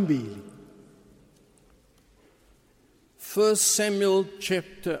esesishagalombili. 1 Samuel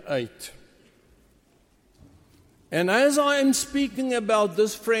chapter 8. And as I am speaking about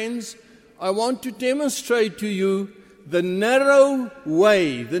this, friends, I want to demonstrate to you the narrow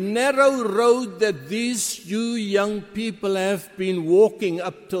way, the narrow road that these you young people have been walking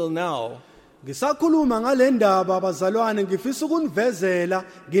up till now. Ngisakhuluma ngalendaba abazalwane ngifisa ukunivezela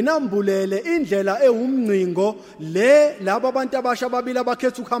nginambulele indlela ewumncingo le labo abantu abasha babili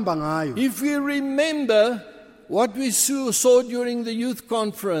abakhetha ukuhamba ngayo. If we remember what we saw during the youth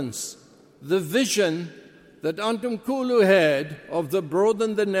conference, the vision that Antumkulu had of the broad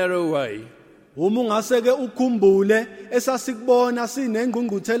and the narrow way. Uma ungaseke ukhumbule esasikubona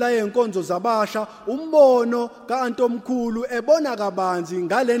sinengqungquthela yenkonzo zabasha umbono kaAntomkhulu ebona kabanzi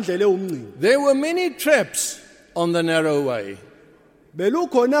ngalendlela ewumncingo. There were many traps on the narrow way.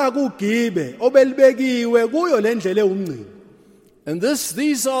 Belukhona kugibe obelibekiwe kuyo lendlela ewumncingo. And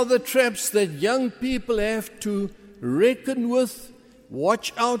these are the traps that young people have to reckon with,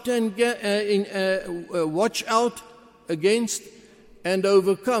 watch out against, and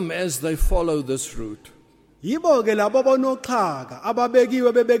overcome as they follow this route. Yibo ke labo bonoxhaka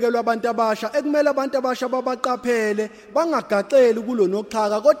ababekiwe bebekelwe abantu abasha ekumele abantu abasha babaqaphele bangagaxeli kulo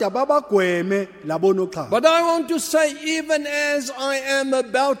noxhaka kodwa babagweme labo noxhaka. But I want to say, even as I am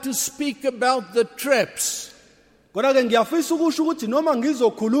about to speak about the traps, Kodwa ke ngiyafisa ukusho ukuthi noma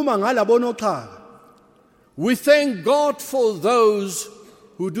ngizokhuluma ngalabo noxhaka, we thank God for those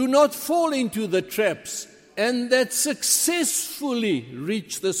who do not fall into the traps and that successfully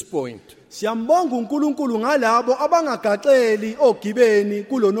reach this point. siyambonga uNkulunkulu ngalabo abangagaxeli ogibeni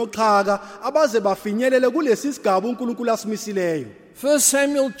kulo noxhaka abaze bafinyelele kulesi sigaba uNkulunkulu asimisileyo. 1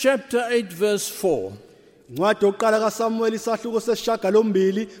 Samuel chapter 8 verse 4. Ncwadi yokuqala kaSamuel isahluko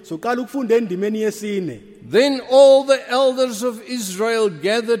sesishagalombili soqala ukufunda endimeni yesine. Then all the elders of Israel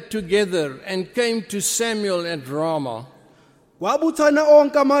gathered together and came to Samuel at Ramah. Kwabuthana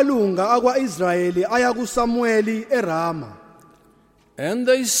onke amalunga akwaIsrayeli aya kuSamueli eRama. And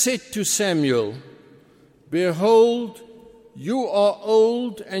they said to Samuel, Behold, you are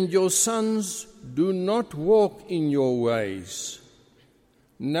old, and your sons do not walk in your ways.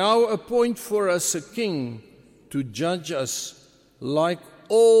 Now appoint for us a king to judge us like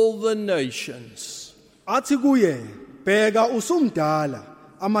all the nations. Athi kuye, bheka usumdala,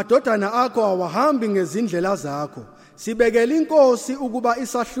 amadodana akho awahambi ngezindlela zakho. Sibekele inkosi ukuba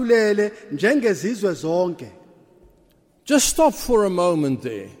isahlulele njengezizwe zonke. Just stop for a moment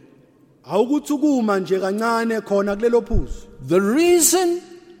there. Awukuthukuma nje kancane khona kulelo phuzu. The reason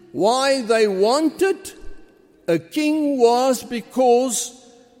why they wanted a king was because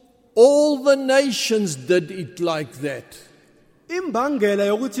all the nations did it like that. Imbangela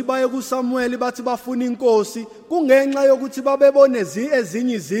yokuthi baye kuSamuel bathi bafuna inkosi kungenxa yokuthi babebone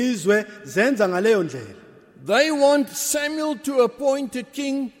ezinye izizwe zenza ngaleyo ndlela. They want Samuel to appoint a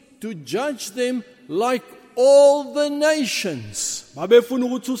king to judge them like all the nations. Babefuna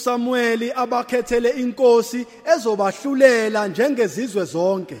ukuthi uSamuel abakhethele inkosi ezobahlulela njengezizwe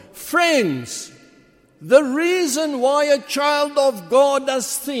zonke. Friends, the reason why a child of God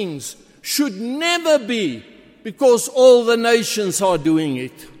does things should never be because all the nations are doing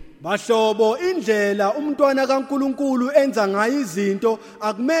it. Bahlobo indlela umntwana kaNkuluNkulu enza ngayo izinto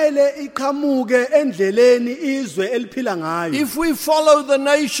akumele iqhamuke endleleni izwe eliphila ngayo. If we follow the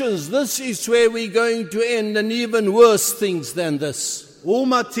nations, this is where we're going to end, and even worse things than this.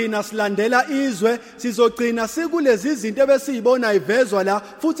 Uma thina silandela izwe sizogcina sikulezi izinto ebesizibona ivezwa la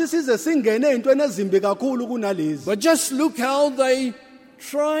futhi size singene ezintweni ezimbi kakhulu kunalezi. But just look how they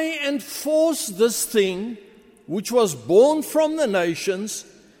try and force this thing, which was born from the nations,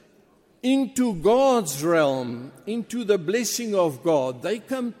 into God's realm, into the blessing of God. They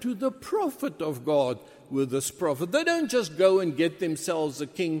come to the prophet of God with this prophet. They don't just go and get themselves a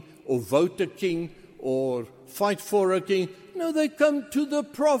king or vote a king or fight for a king. No, they come to the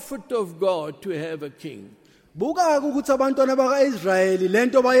prophet of God to have a king. Buka ukuthi abantwana bakaIsrayeli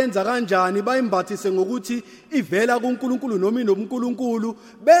lento bayenza kanjani bayimbathise ngokuthi ivela kuNkulunkulu noma inoNkulunkulu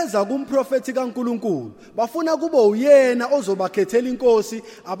beza kumprofeti kaNkulunkulu bafuna kube uyena ozobakhethela inkosi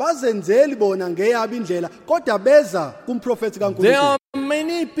abazenzeli bona ngeyabo indlela kodwa beza kumprofeti kaNkulunkulu. There are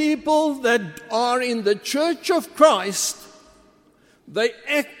many people that are in the church of Christ. They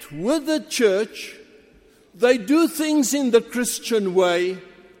act with the church. They do things in the Christian way,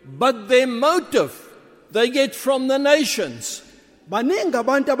 but their motive they get from the nations. Baningi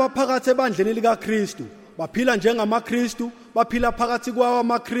abantu abaphakathi ebandleni likaKristu baphila njengamaKristu baphila phakathi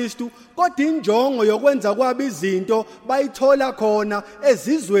kwamaKristu kodwa injongo yokwenza kwabo izinto bayithola khona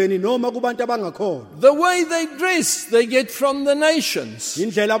ezizweni noma kubantu abangakholwa. The way they dress they get from the nations.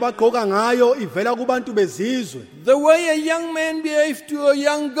 Indlela abagqoka ngayo ivela kubantu bezizwe. The way a young man behaves to a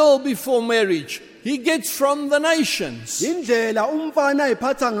young girl before marriage, he gets from the nations. Indlela umfana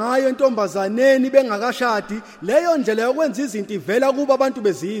ayiphatha ngayo entombazaneni bengakashadi leyo ndlela yokwenza izinto ivela kuba abantu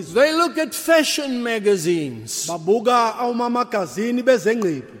bezizwe. They look at fashion magazines. Babuka amagazini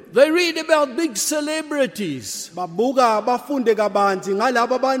bezengqibo. They read about big celebrities. Babuka bafunde kabanzi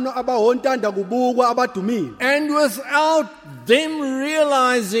ngalabo abantu abahontanda kubukwa abadumile. And without them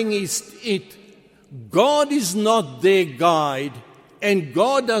realizing it, God is not their guide and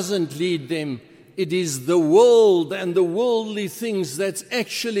God doesn't lead them. It is the world and the worldly things that's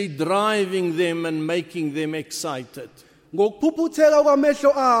actually driving them and making them excited. Ngokuphutheka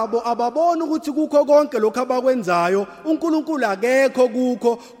kwamehlo abo ababona ukuthi kukho konke lokho abakwenzayo uNkulunkulu akekho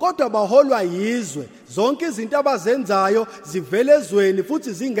kukho kodwa baholwa yizwe zonke izinto abazenzayo zivela ezweni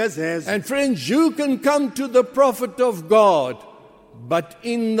futhi zingezezwe. And friends, you can come to the prophet of God, but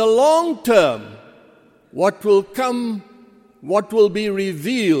in the long term what will be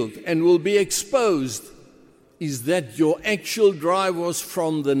revealed and will be exposed is that your actual drive was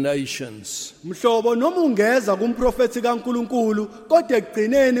from the nations. Mhlobo noma ungeza kumprofeti kaNkulunkulu kodwa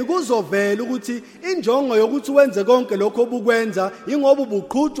ekugcineni kuzovela ukuthi injongo yokuthi wenze konke lokho obukwenza ingoba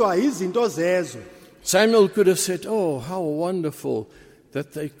ubuqhutshwa izinto zezwe. Samuel could have said, "Oh, how wonderful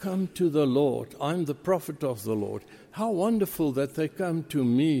that they come to the Lord. I'm the prophet of the Lord. How wonderful that they come to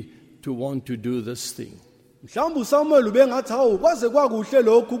me to want to do this thing." Mhlawumbe uSamuel ubengathi hawu kwaze kwakuhle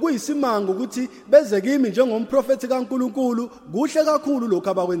lokhu kuyisimanga ukuthi beze kimi njengomprofeti kaNkulunkulu kuhle kakhulu lokho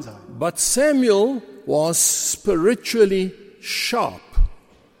abakwenzayo. But Samuel was spiritually sharp.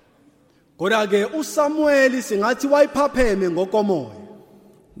 Kodwa ke uSamuel singathi wayiphapheme ngokomoya.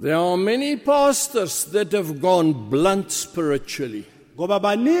 There are many pastors that have gone blunt spiritually. Ngoba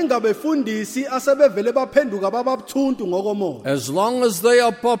baningi abefundisi asebevele baphenduka bababuthuntu ngokomoya. As long as they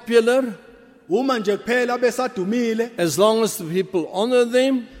are popular, Uma nje kuphela besadumile, as long as the people honor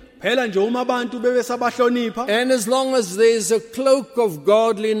them, phela nje uma abantu bebesabahlonipha, and as long as there's a cloak of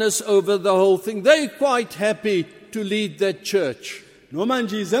godliness over the whole thing, they're quite happy to lead that church. noma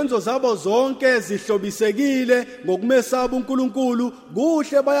nje izenzo zabo zonke zihlobisekile ngokumesaba uNkulunkulu,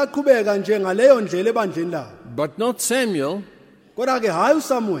 kuhle bayaqhubeka nje ngaleyo ndlela ebandleni labo. But not Samuel. Kodwa ke hayi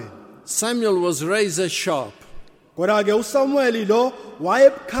uSamuel. Samuel was razor sharp. Kodwa ke uSamuel lo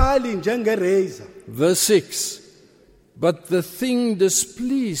wayebukhali njengerazor. Verse 6. But the thing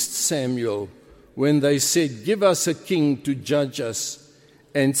displeased Samuel when they said, "Give us a king to judge us."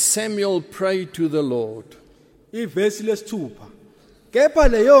 And Samuel prayed to the Lord. Ivesi lesithupha. Kepha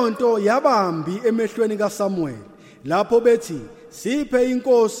leyo nto yabambi emehlweni kaSamuel. Lapho bethi, "Siphe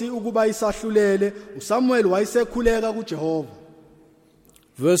inkosi ukuba isahlulele." uSamuel wayesekhuleka kuJehova.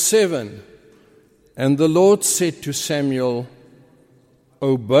 Verse 7. And the Lord said to Samuel,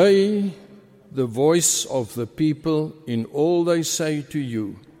 "Obey the voice of the people in all they say to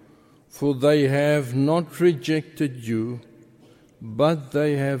you, for they have not rejected you, but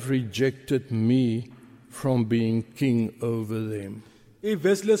they have rejected me from being king over them."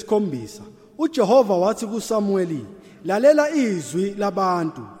 Ivesi lesikhombisa. uJehova wathi kuSamueli, "Lalela izwi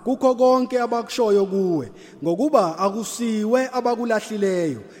labantu kukho konke abakushoyo kuwe, ngokuba akusiwe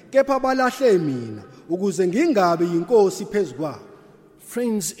abakulahlileyo, kepha balahle mina, ukuze ngingabe yinkosi phezukwabo."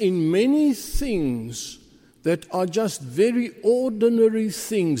 Friends, in many things that are just very ordinary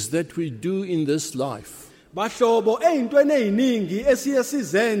things that we do in this life, Bahlobo ezintweni eziningi esiye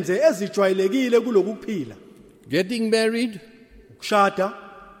sizenze ezijwayelekile kulokuphila. Getting married, Ukushada,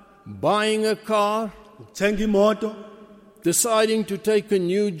 buying a car, ukuthenga imoto, deciding to take a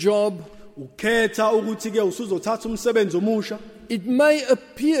new job. ukhetha ukuthi ke usuzothatha umsebenzi omusha. It may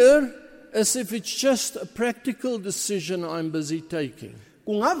appear as if it's just a practical decision I'm busy taking.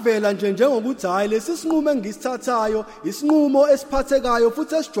 Kungavela nje njengokuthi hayi lesi sinqumo engisithathayo isinqumo esiphathekayo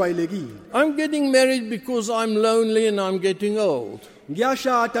futhi esijwayelekile. I'm getting married because I'm lonely and I'm getting old.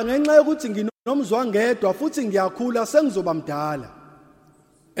 Ngiyashada ngenxa yokuthi nginomzwangedwa futhi ngiyakhula sengizoba mdala.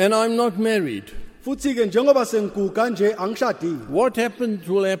 And I'm not married. Futhi ke njengoba sengiguga nje angishadile. What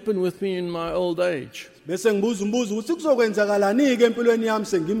will happen with me in my old age? Bese ngibuza umbuzo ukuthi kuzokwenzakalani ke empilweni yami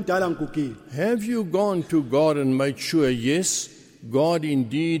sengimdala ngigugile. Have you gone to God and made sure, yes, God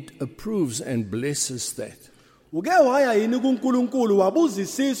indeed approves and blesses that? Uke waya yini kuNkulunkulu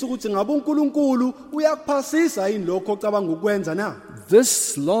wabuzisisa ukuthi ngabe uNkulunkulu uyakuphasisa yini lokho ocabanga ukwenza na?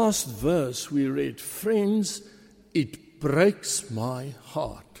 This last verse we read, friends, it breaks my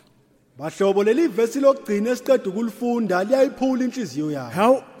heart. Bahlobo leli verse lokugcina esiqeda ukulifunda liyayiphula inhliziyo yami.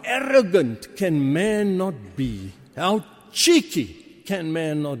 How arrogant can man not be? How cheeky can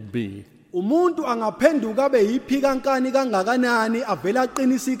man not be? Umuntu angaphenduka abe yiphikankani kangakanani avela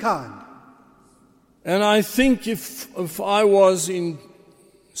aqinisa ikhanda. And I think if I was in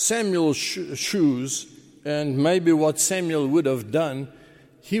Samuel's shoes, and maybe what Samuel would have done,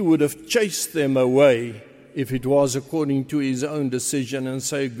 he would have chased them away if it was according to his own decision and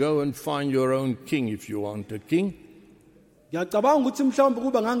say, go and find your own king if you want a king. Ngiyacabanga ukuthi mhlawumbe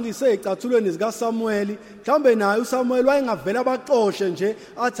kuba ngangise ecathulweni zika Samuel, mhlawumbe naye uSamuel wayengavela abaxoshe nje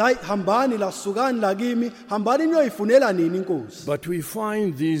athi hayi hambani la sukani la kimi, hambani niyoyifunela nini inkosi. But we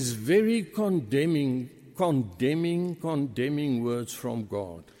find these very condemning words from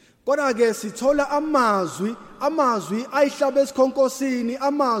God. Kodwa ke sithola amazwi ayihlaba esikhonkosini,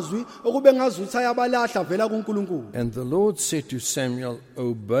 amazwi okube ngazuthi ayabalahla vela kuNkulunkulu. And the Lord said to Samuel,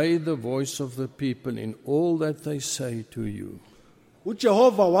 obey the voice of the people in all that they say to you.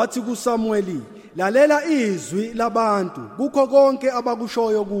 uJehova wathi kuSamueli, lalela izwi labantu kukho konke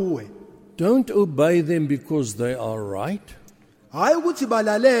abakushoyo kuwe. Don't obey them because they are right, Hayi ukuthi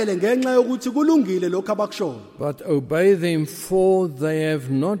balalele ngenxa yokuthi kulungile lokho abakushoyo. but obey them for they have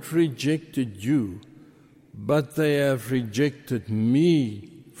not rejected you, but they have rejected me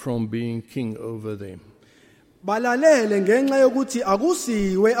from being king over them. Balalele ngenxa yokuthi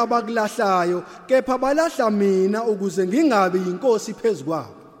akusiwe abakulahlayo, kepha balahla mina ukuze ngingabi inkosi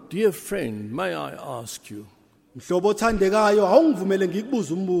phezukwabo. Dear friend, may I ask you, Mhlobo othandekayo, awungivumele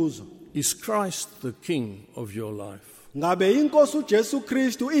ngikubuza umbuzo. is Christ the king of your life? Ngabe inkosi uJesu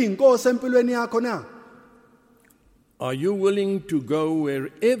Kristu iyinkosi empilweni yakho na? Are you willing to go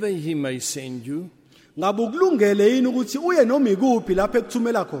wherever he may send you? Ngabe ukulungele yini ukuthi uye noma ikuphi lapho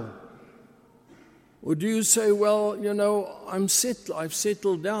ekuthumela khona? Or do you say, well, I've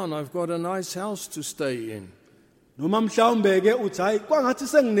settled down, I've got a nice house to stay in. Noma mhlawumbe ke uthi hayi kwangathi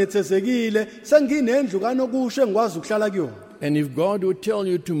senginethezekile, senginendlu kanokusho engikwazi ukuhlala kuyona. And if God would tell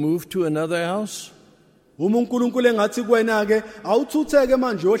you to move to another house, Uma uNkulunkulu engathi kuwena ke awuthutheke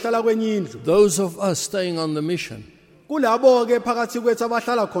manje uyohlala kwenye indlu. those of us staying on the mission, Kulabo ke phakathi kwethu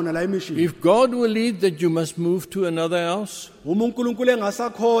abahlala khona la emishini. if God will lead that you must move to another house, Uma uNkulunkulu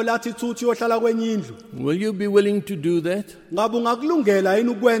engasakhola athi thuthi uyohlala kwenye indlu, will you be willing to do that? ngabe ungakulungela yini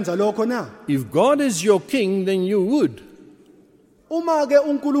ukwenza lokho na? If God is your king, then you would. Uma ke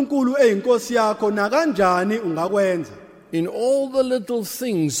uNkulunkulu eyinkosi yakho na kanjani ungakwenza? In all the little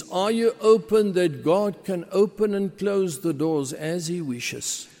things, are you open that God can open and close the doors as he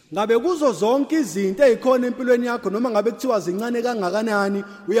wishes? Ngabe kuzo zonke izinto ezikhona empilweni yakho noma ngabe kuthiwa zincane kangakanani,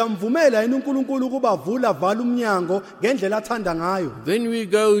 uyamvumela yini uNkulunkulu ukuba vula vala umnyango ngendlela athanda ngayo? Then we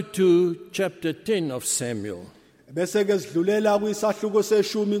go to chapter 10 of Samuel. Bese ke sidlulela kwisahluko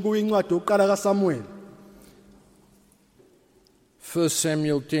seshumi kuyincwadi yokuqala kaSamuel. 1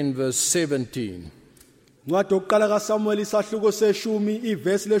 Samuel 10 verse 17. Incwadi yokuqala kaSamuel isahluko seshumi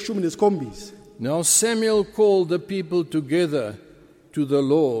ivesi leshumi nesikhombisa. Now Samuel called the people together to the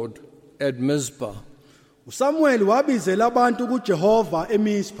Lord at Mizpah. uSamuel wabizela abantu kuJehova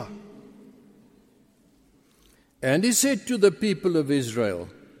eMizpah. And he said to the people of Israel,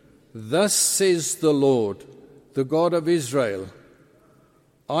 thus says the Lord, the God of Israel,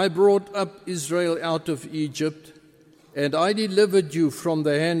 I brought up Israel out of Egypt, and I delivered you from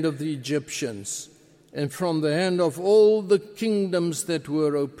the hand of the Egyptians, and from the hand of all the kingdoms that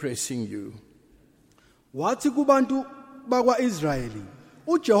were oppressing you. Wathi kubantu bakwaIsrayeli,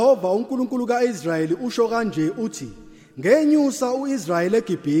 uJehova uNkulunkulu kaIsrayeli usho kanje uthi, ngenyusa uIsrayeli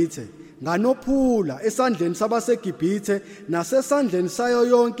eGibhithe, nganophula esandleni sabaseGibhithe nasesandleni sayo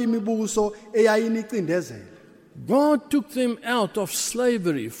yonke imibuso eyayinicindezela. God took them out of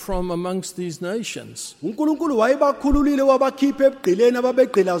slavery from amongst these nations. uNkulunkulu wayebakhululile wabakhipha ebugqileni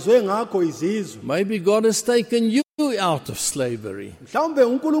ababegqilazwe ngakho izizwe. Maybe God has taken you out of slavery. Mhlawumbe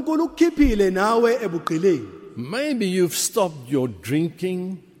uNkulunkulu ukukhiphile nawe ebugqileni. Maybe you've stopped your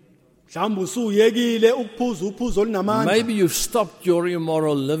drinking. Mhlawumbe usuyekile ukuphuza uphuzo olunamandla. Maybe you've stopped your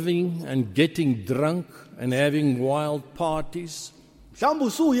immoral living and getting drunk and having wild parties. Mhlawumbe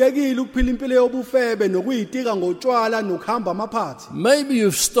usuyekile ukuphila impilo yobufebe nokuyitika ngotshwala nokuhamba amaphathi. Maybe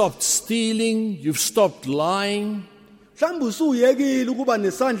you've stopped stealing, you've stopped lying. Mhlawumbe usuyekile ukuba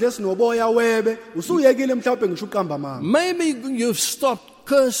nesandla esinoboya webe, usuyekile mhlawumbe ngisho uqamba mama. Maybe you've stopped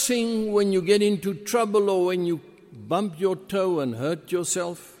cursing when you get into trouble or when you bump your toe and hurt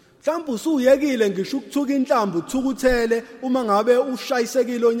yourself. Mhlawumbe usuyekile ngisho ukuthuka inhlamvu uthukuthele uma ngabe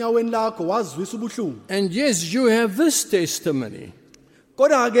ushayisekile onyaweni lakho wazwisa ubuhlungu. And yes, you have this testimony.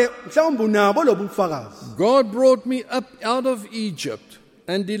 Kodwa ke mhlawumbe unabo lobufakazi. God brought me up out of Egypt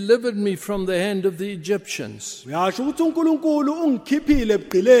and delivered me from the hand of the Egyptians. Uyasho ukuthi uNkulunkulu ungikhiphile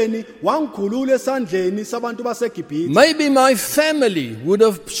ebugqileni wangikhulula esandleni sabantu baseGibhithe. Maybe my family would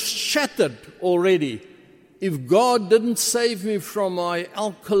have shattered already if God didn't save me from my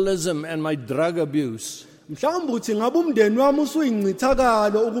alcoholism and my drug abuse. Mhlawumbe uthi ngabe umndeni wami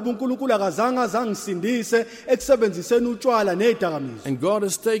usuyingcithakalo ukuba uNkulunkulu akazange azangisindise ekusebenziseni utshwala nezidakamizwa. And God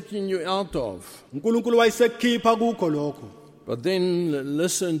has taken you out of. uNkulunkulu wayesekhipha kukho lokho. But then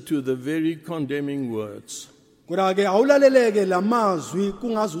listen to the very condemning words. Kodwa ke awulaleleke lamazwi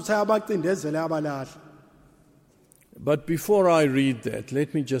kungazuthi ayabacindezele abalahla. But before I read that,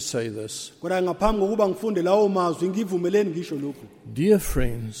 let me just say this. Kodwa ngaphambi kokuba ngifunde lawo mazwi ngivumeleni ngisho lokho. Dear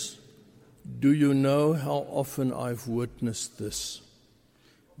friends, do you know how often I've witnessed this?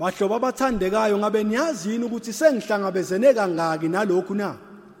 Bahlobo abathandekayo ngabe niyazi yini ukuthi sengihlangabezene kangaki nalokhu na?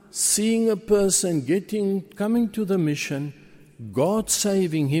 Seeing a person coming to the mission, God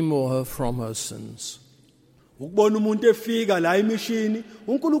saving him or her from her sins. Ukubona umuntu efika la emishini,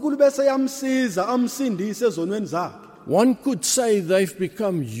 uNkulunkulu bese yamsiza amsindise ezonweni zakhe. One could say they've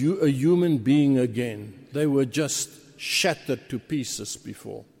become a human being again. They were just shattered to pieces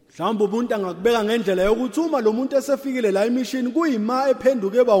before. Mhlawumbe umuntu angakubeka ngendlela yokuthi uma lo muntu esefikile la emishini kuyima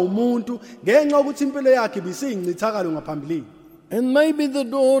ephenduke eba umuntu ngenxa ukuthi impilo yakhe ibisiyingcithakalo ngaphambilini. And maybe the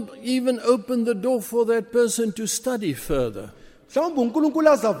Lord even opened the door for that person to study further. Mhlawumbe uNkulunkulu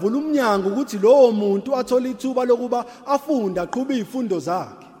azavula umnyango ukuthi lowo muntu athola ithuba lokuba afunde aqhube izifundo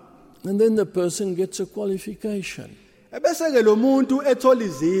zakhe. And then the person gets a qualification. Ebese ke lo muntu ethola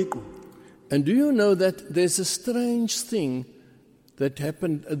iziqu. And do you know that there's a strange thing that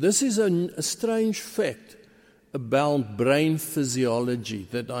happened? This is a strange fact about brain physiology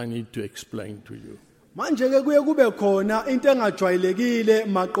that I need to explain to you. Manje ke kuye kube khona into engajwayelekile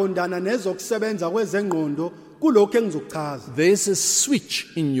maqondana nezokusebenza kwezengqondo kulokho engizokuchaza. There's a switch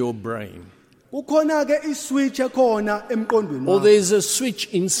in your brain. Kukhona ke iswitch ekhona emqondweni Or wakho. there's a switch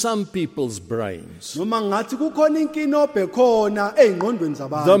in some people's brains. Noma ngathi kukhona inkinobhe khona ezingqondweni The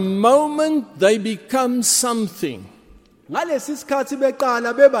zabantu. moment they become something, Ngalesi sikhathi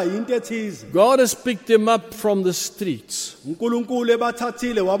beqala beba yinto ethize. God has picked them up from the streets, uNkulunkulu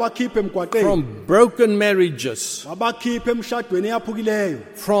ebathathile wabakhipha emgwaqeni. from broken marriages, Wabakhipha emshadweni eyaphukileyo.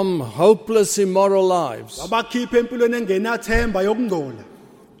 from hopeless, immoral lives. Wabakhipha empilweni engenathemba yokungcola.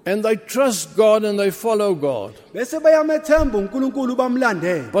 And they trust God and they follow God. Bese bayamethemba uNkulunkulu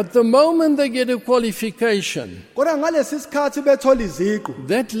bamlandela. But the moment they get a qualification, Kodwa ngalesi sikhathi bethola iziqu.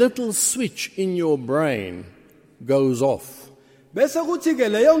 that little switch in your brain goes off. Bese kuthi ke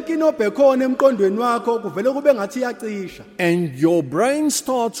leyo nkinobhe khona emqondweni wakho kuvele kube ngathi iyacisha. And your brain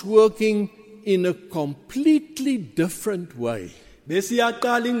starts working in a completely different way. Bese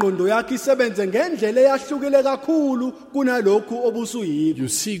iyaqala ingqondo yakhe isebenze ngendlela eyahlukile kakhulu kunalokhu obusuyikho. You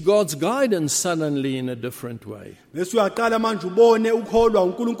see God's guidance suddenly in a different way. Bese uyaqala manje ubone ukholwa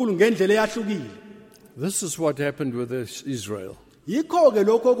uNkulunkulu ngendlela eyahlukile. This is what happened with Israel. Yikho ke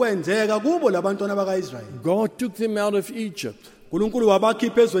lokho kwenzeka kubo labantwana bakaIsrayeli. God took them out of Egypt. uNkulunkulu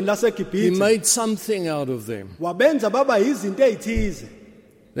wabakhipha ezweni He laseGibhithe. made something out of them. Wabenza baba izinto ezithize.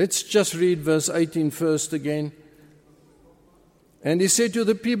 Let's just read verse 18 first again. And he said to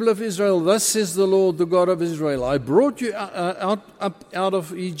the people of Israel, "Thus says the Lord, the God of Israel, I brought you up out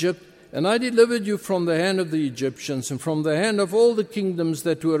of Egypt, and I delivered you from the hand of the Egyptians and from the hand of all the kingdoms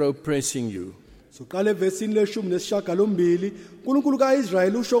that were oppressing you." So qale verseini le-18 uNkulunkulu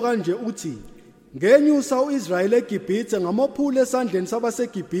kaIsrayeli usho kanje uthi, "Ngenyusa uIsrayeli eGibhithe ngamophula esandleni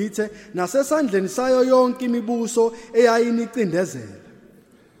sabaseGibhithe nasesandleni sayo yonke imibuso eyayinicindezela."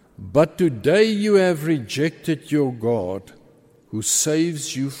 But today you have rejected your God, who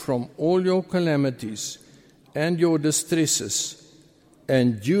saves you from all your calamities and your distresses,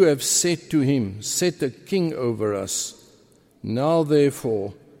 and you have said to him, set a king over us. Now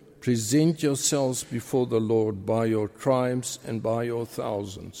therefore, present yourselves before the Lord by your tribes and by your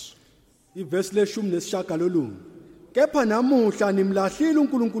thousands. Ivesi leshumi nesishagalolunye. Kepha namuhla nimlahlile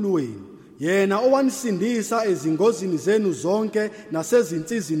uNkulunkulu wenu, yena owanisindisa ezingozini zenu zonke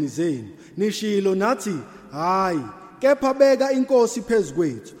nasezinsizini zenu. Nishilo nathi, hayi, kepha beka inkosi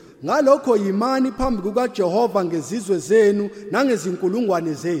phezukwethu. Ngalokho yimani phambi kukaJehova ngezizwe zenu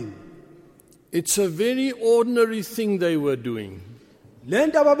nangezinkulungwane zenu. It's a very ordinary thing they were doing.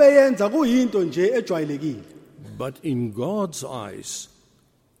 Lento ababeyenza kuyinto nje ejwayelekile. But in God's eyes,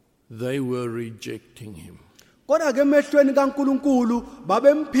 they were rejecting him. Kodwa ke emehlweni kaNkulunkulu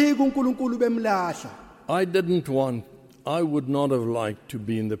babemphika uNkulunkulu bemlahla. I would not have liked to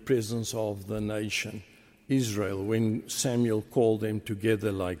be in the presence of the nation Israel when Samuel called them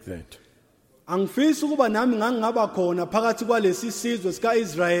together like that. Angifisi ukuba nami ngangaba khona phakathi kwalesi sizwe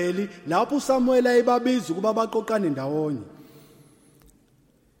sikaIsrayeli lapho uSamuel ayebabiza ukuba baqoqane ndawonye.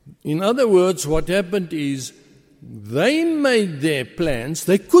 In other words, what happened is they made their plans.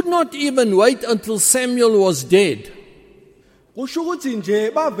 They could not even wait until Samuel was dead. Kusho ukuthi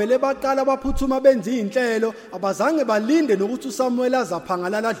nje bavele baqala baphuthuma benza inhlelo abazange balinde nokuthi uSamuel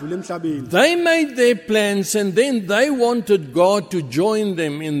azaphangalala adlule emhlabeni. They made their plans and then they wanted God to join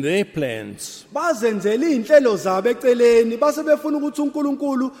them in their plans. Bazenzela inhlelo zabo eceleni base befuna ukuthi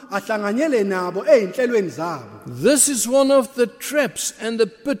uNkulunkulu ahlanganyele nabo einhlelweni zabo. This is one of the traps and the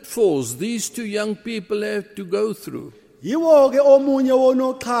pitfalls these two young people have to go through. Yiwo ke omunye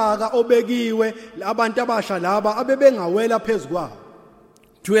wonoxhaka obekiwe abantu abasha laba abebengawela phezukwabo.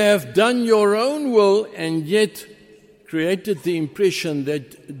 To have done your own will and yet created the impression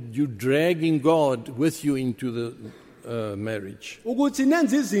that you're dragging God with you into the marriage. Ukuthi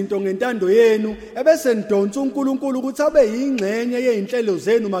nenza izinto ngentando yenu ebese nidonsa uNkulunkulu ukuthi abe yingxenye yeinhlelo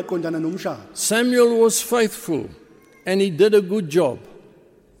zenu maqondana nomshado. Samuel was faithful and he did a good job.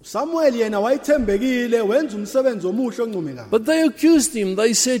 Samuel yena wayethembekile wenza umsebenzi omuhle oncomekayo. But they accused him.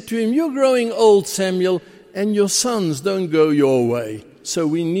 They said to him, "You're growing old, Samuel, and your sons don't go your way. So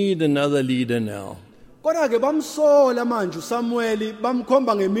we need another leader now." Kodwa ke bamsola manje uSamuel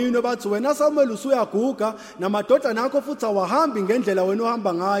bamkhomba ngemino bathi wena Samuel usuyaguga namadodana akho futhi awahambi ngendlela wena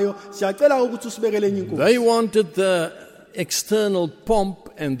ohamba ngayo siyacela ukuthi usibekele enye inkosi. They wanted the external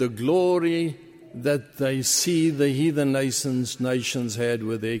pomp and the glory that they see the heathen nations had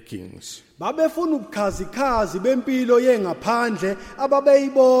with their kings. Babefuna ubukhazikhazi bempilo yengaphandle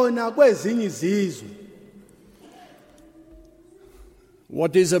ababeyibona kwezinye izizwe.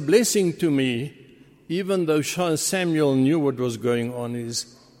 What is a blessing to me, even though Samuel knew what was going on, is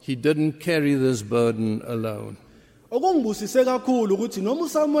he didn't carry this burden alone. Okungibusise kakhulu ukuthi noma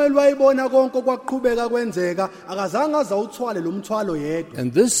uSamuel wayibona konke okwaqhubeka kwenzeka akazange azawuthwale lo mthwalo yedwa.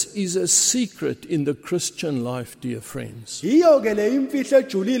 And this is a secret in the Christian life, dear friends. Yiyo ke le imfihlo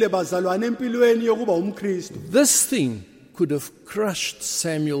ejulile bazalwane empilweni yokuba umKristu. This thing could have crushed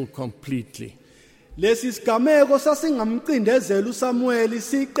Samuel completely. Lesi sigameko sasingamcindezela uSamuel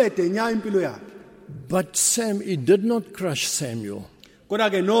siqede nya impilo yakhe. But it did not crush Samuel. Kodwa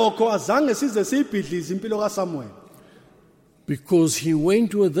ke nokho azange size siyibhidlize impilo kaSamuel. Because he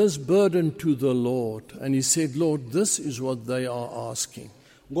went with this burden to the Lord and he said, "Lord, this is what they are asking."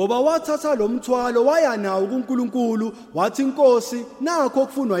 Ngoba wathatha lo mthwalo waya nawo kuNkulunkulu wathi inkosi nakho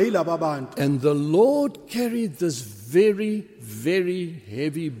okufunwa yilabo abantu. And the Lord carried this very, very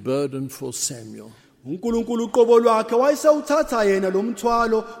heavy burden for Samuel. uNkulunkulu uqobo lwakhe wayesewuthatha yena lo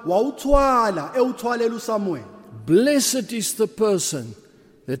mthwalo wawuthwala ewuthwalela uSamuel. Blessed is the person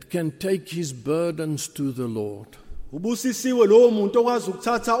that can take his burdens to the Lord. Ubusisiwe lo muntu okwazi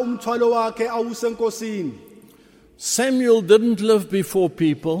ukuthatha umthwalo wakhe awuse enkosini. Samuel didn't live before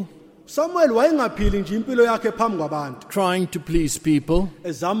people, Samuel wayengaphili nje impilo yakhe phambi kwabantu trying to please people.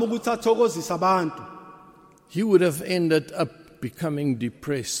 ezama ukuthi athokozise abantu. He would have ended up becoming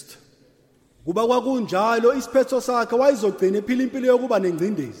depressed. Kuba kwakunjalo isiphetho sakhe wayizogcina ephila impilo yokuba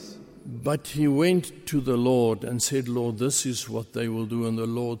nengcindezi. But he went to the Lord and said, "Lord, this is what they will do." And the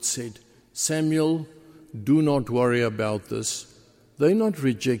Lord said, "Samuel, do not worry about this. They're not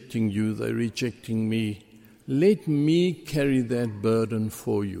rejecting you, they're rejecting me. Let me carry that burden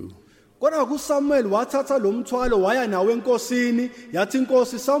for you." Kodwa kuSamuel wathatha lo mthwalo waya nawe enkosini yathi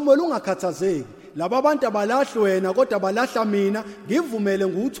inkosi Samuel ungakhathazeki. Laba abantu abalahle wena kodwa balahla mina ngivumele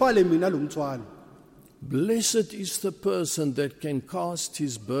nguthwale mina lo mthwalo. Blessed is the person that can cast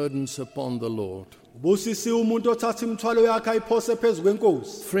his burdens upon the Lord. Ubusisiwe umuntu othatha imithwalo yakhe ayiphose phezulu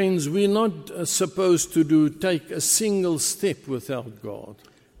kwenkosi. Friends, we're not supposed to take a single step without God.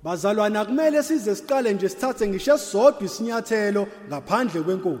 Bazalwane akumele size siqale nje sithathe ngisho esodwa isinyathelo ngaphandle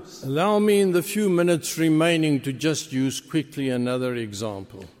kwenkosi. Allow me in the few minutes remaining to just use quickly another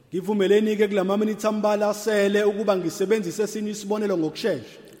example. Ngivumeleni ke kulama minutes ambalasele ukuba ngisebenzise esinye isibonelo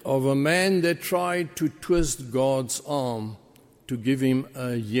ngokusheshsha. Of a man that tried to twist God's arm to give him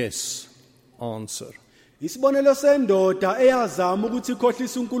a yes answer. Isibonelo sendoda eyazama ukuthi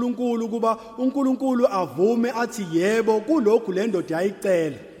ikhohlise uNkulunkulu kuba uNkulunkulu avume athi yebo kulokhu le ndoda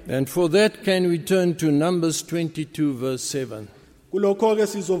ayicela. And for that can we turn to Numbers 22 verse 7. Kulokho ke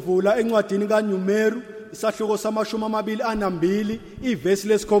sizovula encwadini kaNumeru isahluko sama-22 ivesi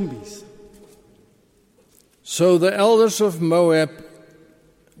lesikhombisa. So the elders of Moab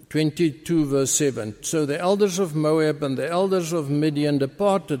 22 verse 7. So the elders of Moab and the elders of Midian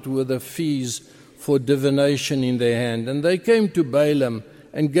departed with the fees for divination in their hand. And they came to Balaam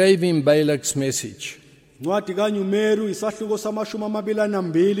and gave him Balak's message. Ncwadi kaNumeru isahluko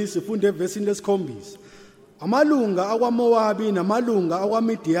sama-22 sifunde evesini lesikhombisa. Amalunga akwaMowabi namalunga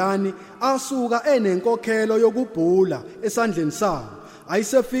akwaMidiyani asuka enenkokhelo yokubhula esandleni sawo.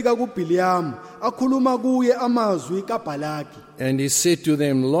 Ayisefika kuBhiliyamu akhuluma kuye amazwi kaBhalaki. And he said to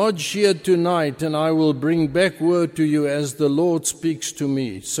them, Lodge here tonight, and I will bring back word to you as the Lord speaks to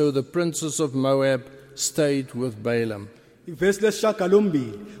me. So the princes of Moab stayed with Balaam. Ivesi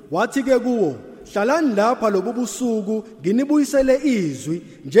lesishagalombili wathi ke kuwo hlalani lapha lobu busuku nginibuyisele izwi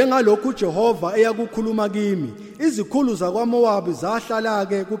njengalokhu uJehova eyakukhuluma kimi. Izikhulu zakwaMowabi zahlala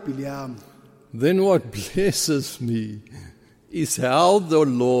ke kuBhiliyamu. Then what blesses me is how the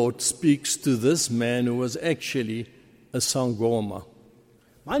Lord speaks to this man who was actually a sangoma.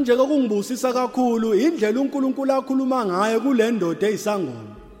 Manje ke kungibusisa kakhulu indlela uNkulunkulu akhuluma ngayo kule ndoda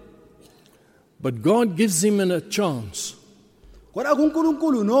eyisangoma. But God gives him a chance. Kodwa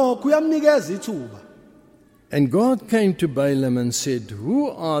uNkulunkulu nokho uyamnikeza ithuba. And God came to Balaam and said, Who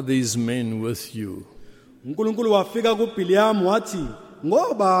are these men with you? uNkulunkulu wafika kuBhiliyamu wathi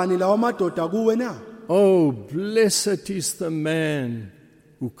ngobani lawa madoda kuwe na? Oh, blessed is the man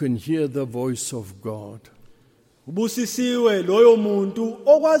who can hear the voice of God. Ubusisiwe loyo muntu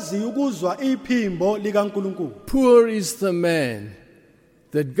okwaziyo ukuzwa iphimbo likaNkulunkulu. Poor is the man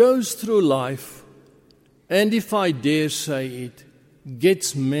that goes through life, and if I dare say it,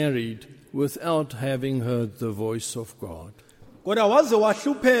 gets married without having heard the voice of God. Kodwa waze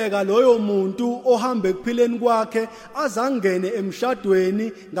wahlupheka loyo muntu ohamba ekuphileni kwakhe azangene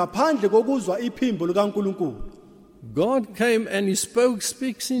emshadweni ngaphandle kokuzwa iphimbo likaNkulunkulu. God came and he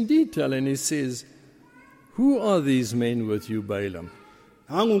speaks in detail, and he says, Who are these men with you, Balaam?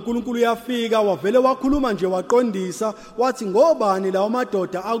 uNkulunkulu yafika wavele wakhuluma nje waqondisa wathi ngobani lawo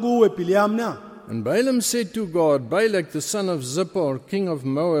madoda akuwe Bhiliyamu na? And Balaam said to God, Balak the son of Zippor, king of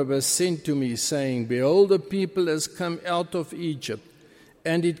Moab, has sent to me, saying, Behold, the people has come out of Egypt,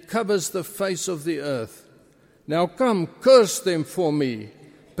 and it covers the face of the earth. Now come, curse them for me.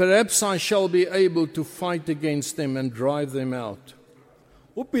 Perhaps I shall be able to fight against them and drive them out.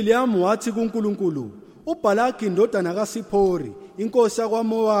 uBhiliyamu wathi kuNkulunkulu, uBhalaki indodana kaSiphori, inkosi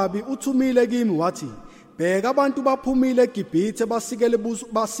yakwaMowabi uthumile kimi wathi, bheka abantu baphumile eGibhithe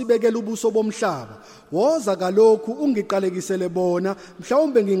basibekela ubuso bomhlaba. Woza kalokhu ungiqalekisele bona,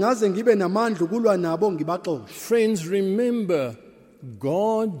 mhlawumbe ngingaze ngibe namandla ukulwa nabo ngibaxoshe. Friends, remember,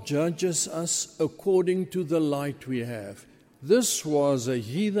 God judges us according to the light we have. This was a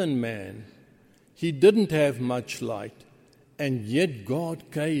heathen man. He didn't have much light, and yet God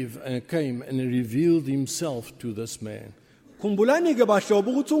came and revealed himself to this man. Khumbulani ke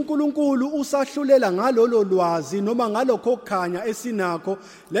bahlobo ukuthi uNkulunkulu usahlulela ngalolo lwazi noma ngalokho kukhanya esinakho.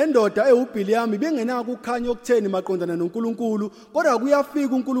 Le ndoda eUBhiliyamu bengenako ukukhanya okutheni maqondana noNkulunkulu, kodwa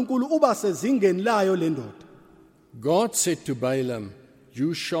kuyafika uNkulunkulu uba sezingeni layo le ndoda. God said to Balaam,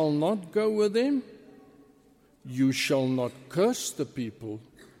 You shall not go with them, you shall not curse the people,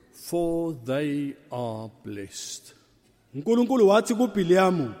 for they are blessed. uNkulunkulu wathi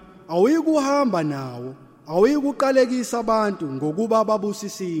kuBhiliyamu, awuyikuhamba nawo, awuyikuqalekisa abantu ngokuba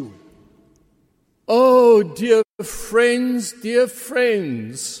babusisiwe. Oh, dear friends,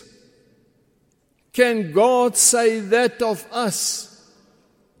 can God say that of us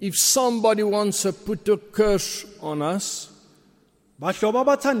if somebody wants to put a curse on us? Bahlobo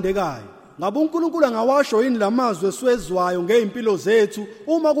abathandekayo, ngabe uNkulunkulu angawasho yini lamazwi eswezwayo ngeimpilo zethu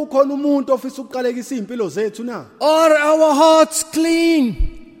uma kukhona umuntu ofisa ukuqalekisa impilo zethu na? Are our hearts clean?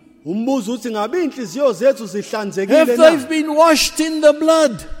 Umbuzo uthi ngabe inhliziyo zethu Have zihlanzekile they na? been washed in the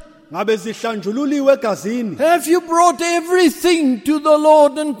blood? ngabe zihlanjululiwe egazini? Have you brought everything to the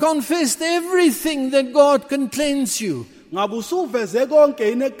Lord and confessed everything that God can cleanse you? Ngabe usuveze konke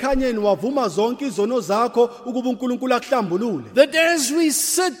yini ekukhanyeni wavuma zonke izono zakho ukuba uNkulunkulu akuhlambulule? That as we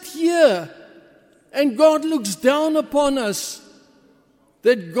sit here and God looks down upon us,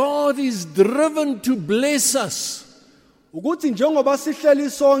 that God is driven to bless us. Ukuthi njengoba sihleli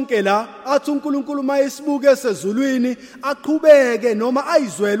sonke la athi uNkulunkulu mayesibuke sezulwini aqhubeke noma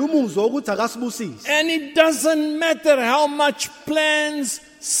ayizwele umuzwa ukuthi akasibusise. And it doesn't matter how much plans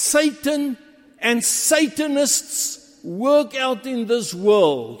Satan and Satanists work out in this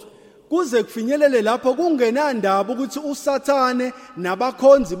world. Kuze kufinyelele lapho kungenandaba ukuthi uSathane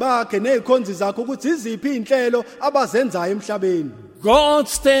nabakhonzi bakhe nezikhonzi zakhe ukuthi iziphi inhlelo abazenzayo emhlabeni. God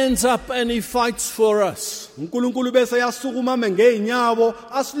stands up and He fights for us. uNkulunkulu bese yasukuma ngeenyawo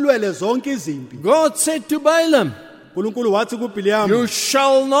asilwele zonke izimpi. God said to Balaam, uNkulunkulu wathi kuBhiliyamu, you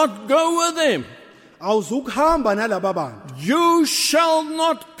shall not go with them. awuzukuhamba nalaba bantu. You shall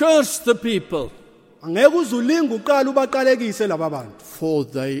not curse the people, Angeke uzulinga uqala ubaqalekise laba bantu for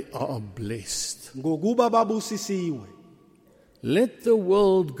they are blessed. ngokuba babusisiwe. Let the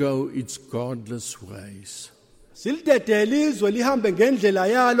world go its godless ways. Silidedele izwe lihambe ngendlela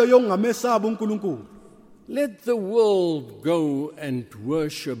yalo yokungamesaba uNkulunkulu. Let the world go and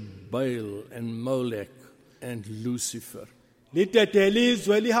worship Baal and Molech and Lucifer. Lidedele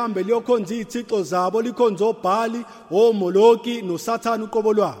izwe lihambe liyokhonza izithixo zabo likhonza oBhali, oMoloki noSathane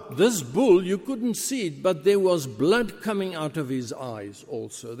uqobo lwabo. This bull, you couldn't see it, but there was blood coming out of his eyes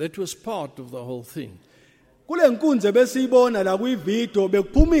also. That was part of the whole thing. Kule nkunze besiyibona la kwivideo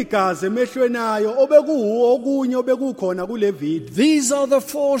bekuphuma igazi emehlweni ayo obekuwo okunye obekukhona kule video. These are the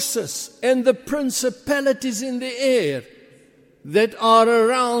forces and the principalities in the air that are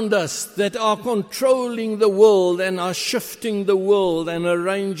around us, that are controlling the world and are shifting the world and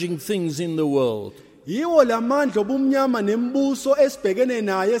arranging things in the world. Yiwo lamandla obumnyama nembuso esibhekene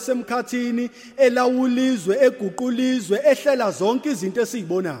naye esemkhathini elawulizwe eguqulizwe ehlela zonke izinto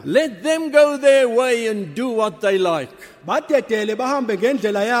esizibonayo. Let them go their way and do what they like. Badedele bahambe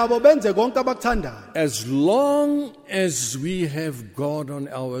ngendlela yabo benze konke abakuthandayo. As long as we have God on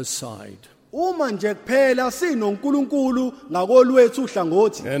our side. Uma nje kuphela sinoNkulunkulu ngakolwethu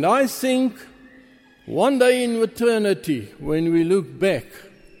uhlangothi. And I think one day in eternity, when we look back,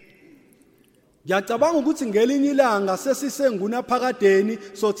 Ngiyacabanga ukuthi ngelinye ilanga sesisenguna phakadeni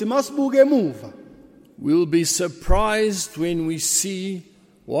sothi masibuke emuva. we'll be surprised when we see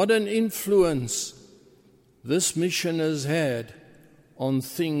what an influence this mission has had on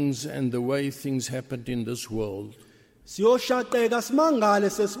things and the way things happened in this world. Siyoshaqeka simangale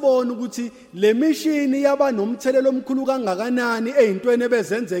sesibona ukuthi le mission yaba nomthelelo omkhulu kangakanani ezintweni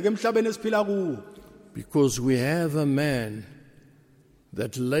ebezenzeka emhlabeni esiphila kuwo. Because we have a man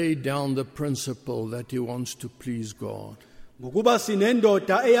that laid down the principle that he wants to please God. Ngokuba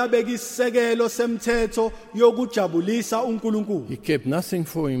sinendoda eyabeka isisekelo semthetho yokujabulisa uNkulunkulu. He kept nothing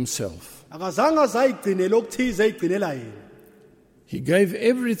for himself. Akazange azayigcinela okuthize eyigcinela yena. He gave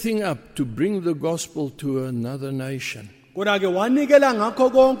everything up to bring the gospel to another nation. Kodwa ke wanikela ngakho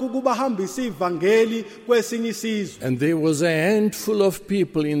konke ukuba hambisa ivangeli kwesinye isizwe. And there was a handful of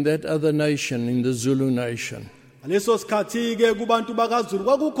people in that other nation, in the Zulu nation, Leso sikhathi ke kubantu bakaZulu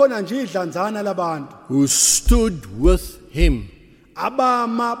kwakukhona nje idlanzana labantu who stood with him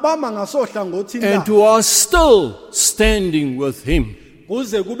bama ngasohlangothini and who are still standing with him.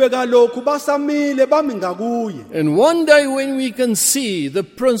 kuze kube kalokhu basamile bami ngakuye. And one day when we can see the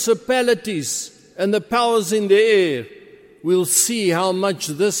principalities and the powers in the air, we'll see how much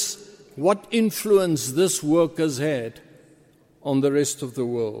what influence this work has had on the rest of the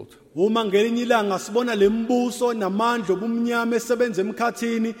world. Uma ngelinye ilanga sibona lembuso namandla obumnyama esebenza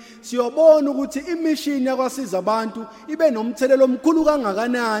emkhathini siyobona ukuthi imission yakwasiza abantu ibe nomthelelo omkhulu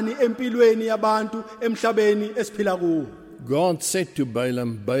kangakanani empilweni yabantu emhlabeni esiphila kuwo. God said to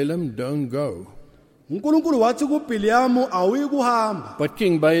Balaam, Balaam, don't go. uNkulunkulu wathi kuBhiliyamu awuyikuhamba. But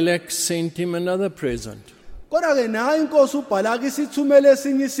King Balak sent him another present. Kodwa ke naye inkosi uBhalaki isithumele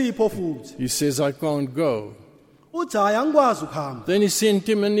esinye isipho futhi. He says, I can't go. Uthi hayi angikwazi ukuhamba. Then he sent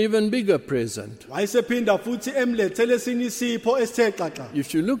him an even bigger present. Wayesephinda futhi emlethele esinye isipho esithe xaxa.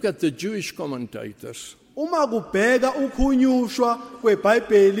 If you look at the Jewish commentators, Uma kubheka ukhunyushwa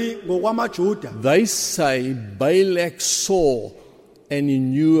kweBhayibheli ngokwamaJuda, they say Balak saw and he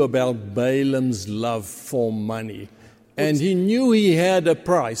knew about Balaam's love for money. And he knew he had a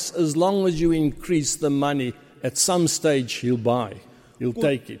price. As long as you increase the money, at some stage he'll buy. He'll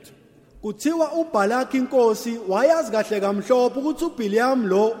take it. kuthiwa uBhalaki inkosi wayazi kahle kamhlophe ukuthi uBhiliyamu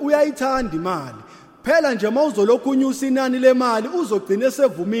lo uyayithanda imali. phela nje mawuzolokhu unyusa inani lemali uzogcina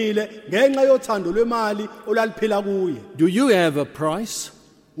esevumile ngenxa yothando lwemali olaliphila kuye. Do you have a price?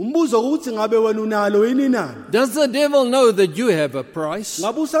 Umbuzo ukuthi ngabe wena unalo yini inani? Does the devil know that you have a price?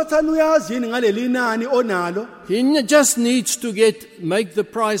 Ngabe usathana uyazi yini ngaleli inani onalo? He just needs to make the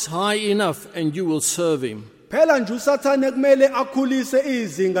price high enough and you will serve him. Phela nje usathane kumele akhulise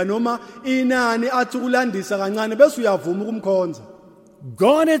izinga noma inani athi ukulandisa kancane bese uyavuma ukumkhonza.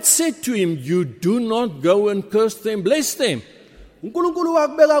 God had said to him, you do not go and curse them, bless them. uNkulunkulu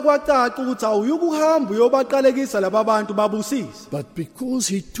wakubeka kwacaca ukuthi awuyukuhamba uyobaqalekisa laba bantu babusise. But because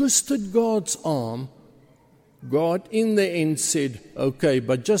he twisted God's arm, God in the end said, okay,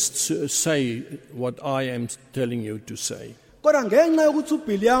 but just say what I am telling you to say. Kodwa ngenxa yokuthi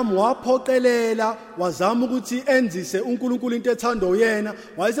uBiliam waphoqelela wazama ukuthi enzise uNkulunkulu into ethanda uyena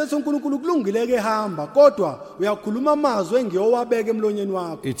wayesethi uNkulunkulu kulungile ke hamba kodwa uyakhuluma amazwi engiyowabeka emlonyeni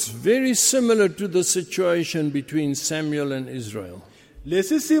wakho. It's very similar to the situation between Samuel and Israel.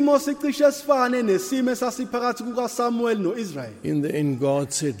 Lesi simo sicishe sifane nesimo esasiphakathi kukaSamuel noIsrael. In the end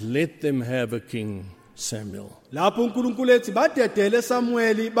God said, let them have a king, Samuel. Lapho uNkulunkulu ethi badedele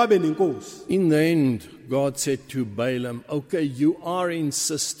Samuel babe nenkosi. In the end God said to Balaam, okay, you are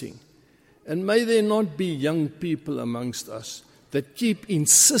insisting. And may there not be young people amongst us that keep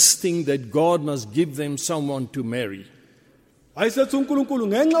insisting that God must give them someone to marry. Wayesethi uNkulunkulu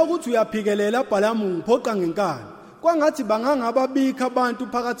ngenxa ukuthi uyaphikelela Balaam ngiphoqa ngenkani. Kwangathi bangangababikho abantu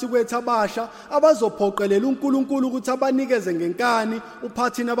phakathi kwethu abasha abazophoqelela uNkulunkulu ukuthi abanikeze ngenkani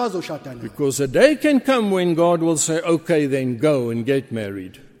uphathina abazoshada naye. Because a day can come when God will say, okay, then go and get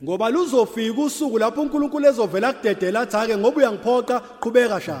married. Ngoba luzofika usuku lapho uNkulunkulu ezovela kudedela athi ake ngoba uyangiphoqa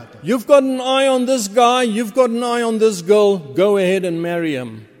qhubeka shada. You've got an eye on this guy, you've got an eye on this girl, go ahead and marry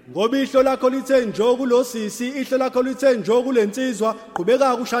him. Ngoba ihlo lakho lithe njo kulosisi, ihlo lakho lithe njo kulensizwa,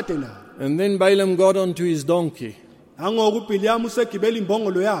 qhubeka ushade naye. And then Balaam got onto his donkey. Angoku uBiliam usegibela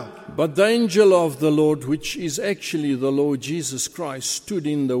imbongolo yakhe. But the angel of the Lord, which is actually the Lord Jesus Christ, stood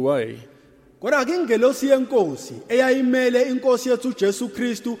in the way. Kodwa ke ingelosi yenkosi eyayimele inkosi yethu uJesu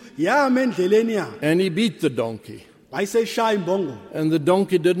Kristu yama endleleni yakhe. And he beat the donkey. Wayeseshaya imbongolo. And the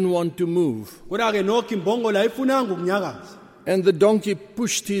donkey didn't want to move. Kodwa ke nokho imbongolo ayifunanga ukunyakaza. And the donkey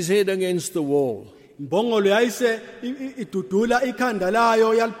pushed his head against the wall. Imbongolo yayise idudula ikhanda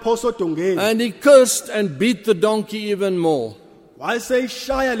layo yaliphosa odongeni. And he cursed and beat the donkey even more.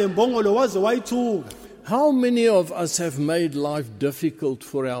 Wayeseshaya lembongolo waze wayithuka. How many of us have made life difficult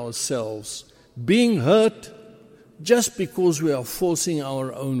for ourselves, being hurt just because we are forcing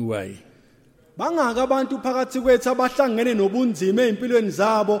our own way? Bangaka abantu phakathi kwethu abahlangene nobunzima ezimpilweni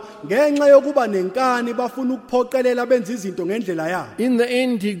zabo ngenxa yokuba nenkani bafuna ukuphoqelela benza izinto ngendlela yabo. In the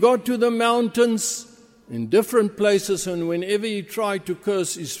end he got to the mountains in different places, and whenever he tried to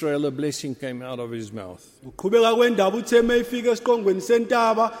curse Israel, a blessing came out of his mouth. Uqhubeka kwendaba uthe mayifika esiqongweni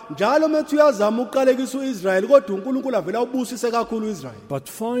sentaba njalo methu uyazama ukuqalekisa uIsrael kodwa uNkulunkulu avela ubusise kakhulu uIsrael. But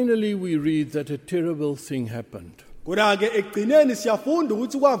finally we read that a terrible thing happened. Kodwa ke egcineni siyafunda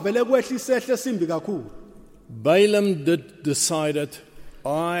ukuthi kwavele kwehla isehle simbi kakhulu. Balaam decided,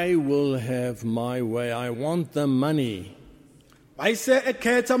 I will have my way. I want the money. Wayese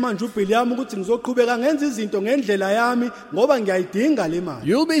ekhetha manje uBiliam ukuthi ngizoqhubeka ngenza izinto ngendlela yami ngoba ngiyayidinga le mali.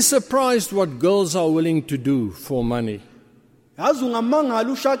 You'll be surprised what girls are willing to do for money. Yazi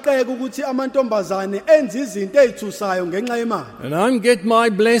ungamangala ushaqeke ukuthi amantombazane enza izinto ezithusayo ngenxa yemali. And I'm get my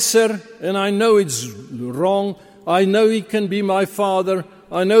blesser, and I know it's wrong. I know he can be my father.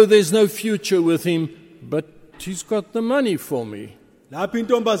 I know there's no future with him, but he's got the money for me. Lapho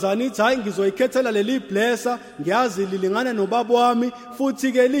intombazane ithi hayi ngizoyikhethela leli blesser ngiyazi lilingana nobaba wami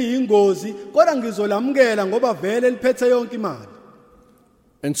futhi ke liyingozi kodwa ngizolamukela ngoba vele liphethe yonke imali.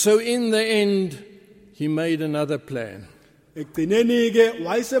 And so in the end he made another plan. Egcineni ke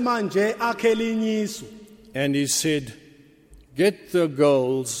wayise manje akhele inyiso. And he said, get the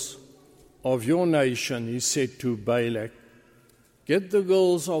girls of your nation, he said to Balak, get the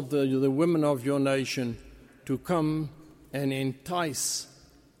girls of the women of your nation to come and entice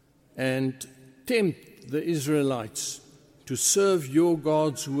and tempt the Israelites to serve your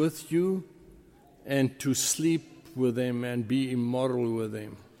gods with you and to sleep with them and be immoral with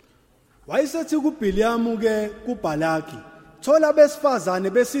them. Wayesethi kuBiliam ke kuBalaki, thola besifazane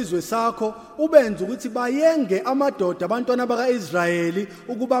besizwe sakho ubenze ukuthi bayenge amadoda abantwana bakaIsrayeli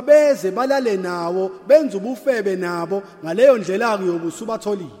ukuba beze balale nawo benze ubufebe nabo ngaleyo ndlela yobusu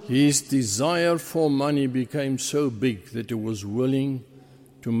batholile. His desire for money became so big that he was willing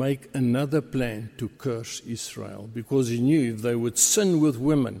to make another plan to curse Israel, because he knew if they would sin with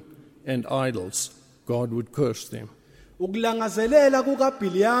women and idols, God would curse them. Ukulangazelela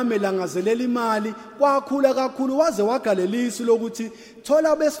kukaBhiliyamu elangazelela imali kwakhula kakhulu waze wagalelisa lokuthi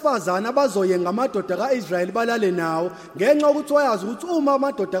thola abesifazana abazoyenga amadoda kaIsrayeli balale nawo ngenxa ukuthi wayazi ukuthi uma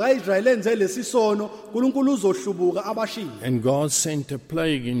amadoda kaIsrayeli enze lesisono uNkulunkulu uzohlubuka abashiye. And God sent a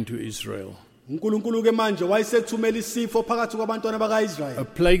plague into Israel. uNkulunkulu ke manje wayesethumela isifo phakathi kwabantwana bakaIsrayeli. A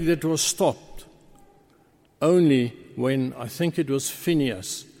plague that was stopped only when, I think it was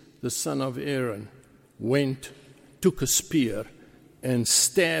Phinehas, the son of Aaron, took a spear and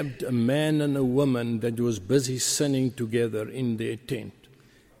stabbed a man and a woman that was busy sinning together in their tent.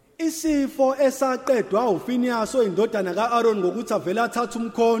 Isifo esaqedwa uPhinehas oyindodana kaAaron ngokuthi avela athatha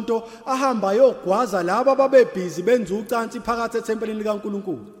umkhonto ahamba yogwaza laba babebhizi benza ucansi phakathi ethempelini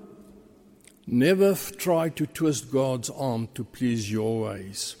likaNkulunkulu. Never try to twist God's arm to please your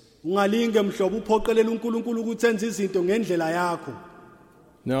ways. Ungalinge mhlobo uphoqelela uNkulunkulu ukuthi enze izinto ngendlela yakho.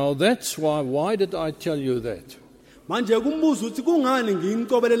 Now that's why did I tell you that? Manje kumbuza ukuthi kungani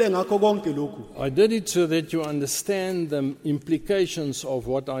nginicobelele ngakho konke lokhu. I did it so that you understand the implications of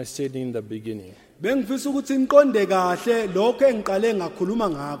what I said in the beginning. Bengifisa ukuthi niqonde kahle lokho engiqale ngakhuluma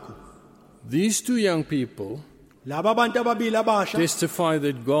ngakho. These two young people Laba abantu ababili abasha testify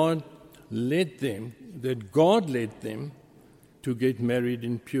that God led them to get married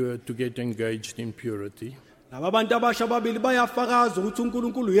to get engaged in purity. laba abantu abasha ababili bayafakaza ukuthi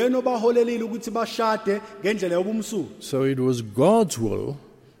uNkulunkulu yena obaholelile ukuthi bashade ngendlela yobumsuku. So it was God's will.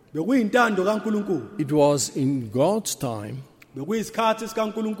 Bekuyintando kaNkulunkulu. It was in God's time. Bekuyisikhathi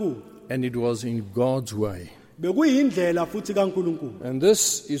sikaNkulunkulu. And it was in God's way. Bekuyindlela futhi kaNkulunkulu. And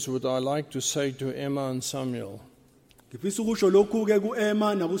this is what I like to say to Emma and Samuel. Ngifisa ukusho lokhu ke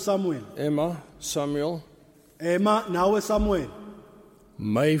kuEmma nakuSamuel. Emma, Samuel, Emma nawe Samuel.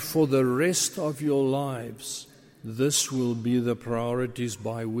 may for the rest of your lives, this will be the priorities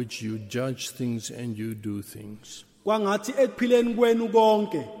by which you judge things and you do things. Kwangathi ekuphileni kwenu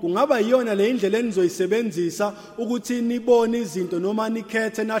konke kungaba yiyona le indlela enizoyisebenzisa ukuthi nibone izinto noma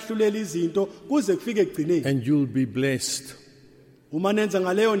nikhethe nahlulela izinto kuze kufike ekugcineni. And you'll be blessed. Uma nenza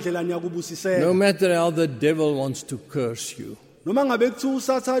ngaleyo ndlela niyakubusisela. No matter how the devil wants to curse you, Noma ngabe kuthiwa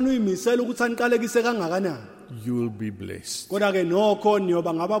uSathane uyimisela ukuthi aniqalekise kangakanani. you will be blessed. Kodwa ke nokho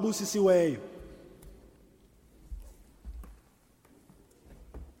niyoba ngababusisiweyo.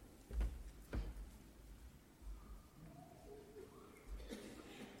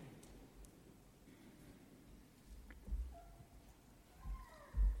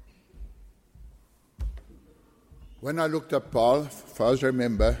 When I looked at Paul, if I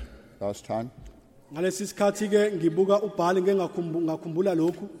remember last time, Ngalesi sikhathi ke ngibuka uBhali ngakhumbula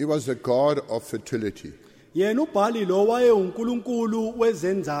lokhu. he was the God of fertility. Yena uBhali lo waye uNkulunkulu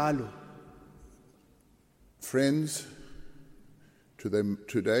wezenzalo. Friends,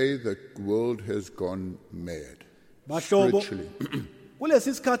 today the world has gone mad. Bahlobo Spiritually.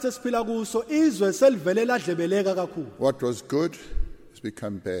 kulesi sikhathi esiphila kuso izwe selivele ladlebeleka kakhulu. What was good has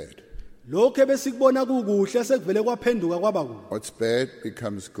become bad. Lokho ebesikubona kukuhle sekuvele kwaphenduka kwaba kubi. What's bad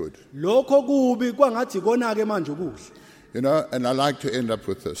becomes good. Lokho kubi kwangathi kona ke manje kuhle. You know, and I like to end up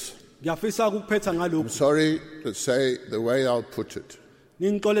with this. Ngiyafisa ukuphetha ngalokho. Sorry to say the way I'll put it.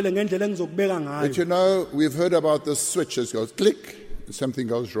 Ningixolele ngendlela engizokubeka But ngayo. you know, we've heard about this switch that goes click and something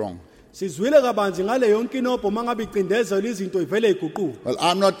goes wrong. Sizwile kabanzi ngale yonke inopho mangabe icindezela izinto ivele iguquka. Well,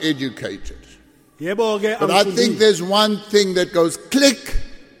 I'm not educated. Yebo ke But I think angifundile. there's one thing that goes click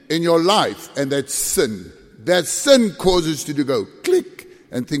in your life, and that's sin. That sin causes you to go click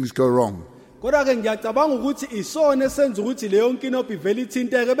and things go wrong. Kodwa ke ngiyacabanga ukuthi isona esenza ukuthi le yonke inopho ivele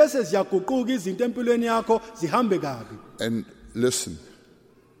ithinteke bese siyaguquka izinto empilweni yakho zihambe kabi. And listen,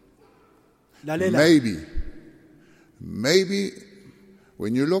 Lalela. maybe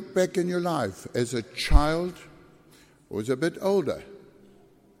when you look back in your life as a child or as a bit older,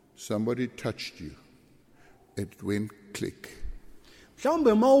 somebody touched you. It went click.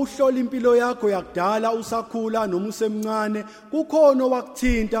 Mhlawumbe mawuhlola impilo yakho yakudala usakhula noma usemncane kukhona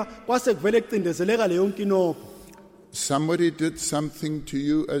owakuthinta kwase kuvele kucindezeleka le yonke inopho. Somebody did something to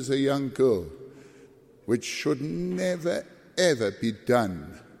you as a young girl which should never ever be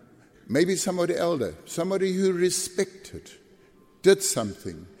done. Maybe somebody elder, somebody you respected, did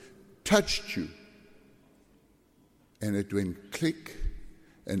something, touched you, and it went click,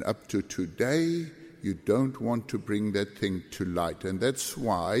 and up to today you don't want to bring that thing to light. And that's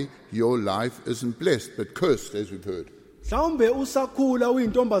why your life isn't blessed, but cursed, as we've heard. Mhlawumbe usakhula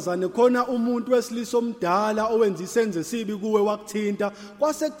uyintombazane khona umuntu wesilisa omdala owenza isenze sibi kuwe wakuthinta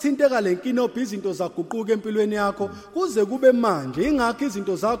kwase kuthinteka lenkinopho izinto zaguquka empilweni yakho kuze kube manje ingakho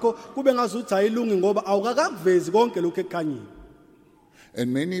izinto zakho kube ngazuthi ayilungi ngoba awukakavezi konke lokho ekukhanyeni.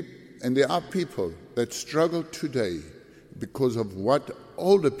 And there are people that struggle today because of what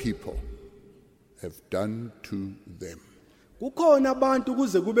older people have done to them. Kukhona abantu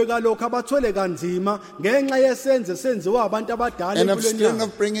kuze kube kalokho abathwele kanzima ngenxa yesenze senziwa abantu abadala And empilweni instead yabo.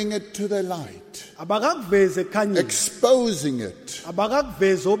 of bringing it to the light, Abakakuveze ekhanyeni, exposing it,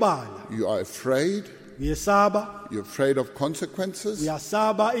 abakakuveze obala. you are afraid, Uyesaba, you're afraid of consequences.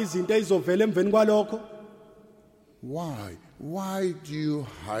 uyasaba izinto ezizovela emveni kwalokho. Why? Why do you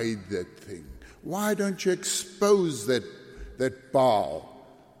hide that thing? Why don't you expose that Baal?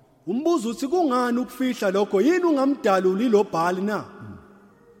 Umbuzo uthi kungani ukufihla lokho? Yini ungamdaluli lo Bhali na?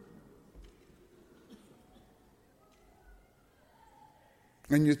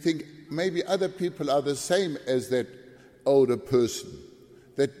 And you think maybe other people are the same as that older person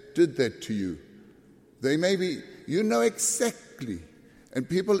that did that to you. They maybe, you know exactly. And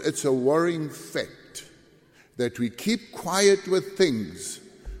people, it's a worrying fact that we keep quiet with things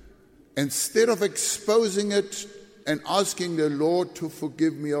instead of exposing it and asking the Lord to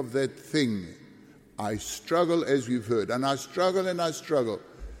forgive me of that thing. I struggle, as we've heard, and I struggle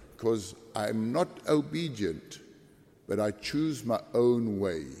because I'm not obedient, but I choose my own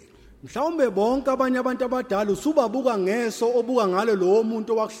way. Mhlawumbe bonke abanye abantu abadala usubabuka ngeso obuka ngalo lo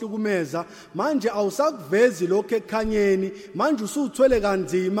muntu owakuhlukumeza manje awusakuvezi lokho ekhanyeni manje usuthwele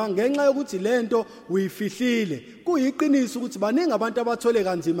kanzima ngenxa yokuthi lento uyifihlile kuyiqiniso ukuthi baningi abantu abathwele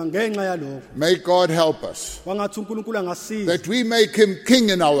kanzima ngenxa yalokho. May God help us Wangathi uNkulunkulu angasiza that we make him king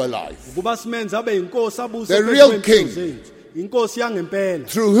in our life, ukuba simenze abe inkosi abuse The real king. inkosi yangempela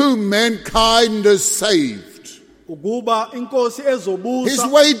through whom mankind is saved. ukuba inkosi ezobusa. He's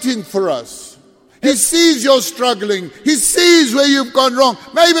waiting for us. He sees you're struggling. He sees where you've gone wrong.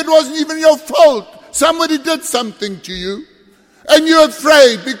 Maybe it wasn't even your fault. Somebody did something to you. And you're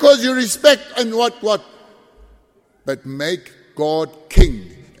afraid because you respect and what. But make God king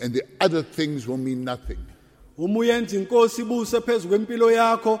and the other things will mean nothing. Uma uyenza inkosi ibuse phezulu kwempilo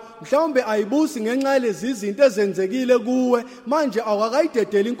yakho mhlawumbe ayibusi ngenxa yalezi izinto ezenzekile kuwe manje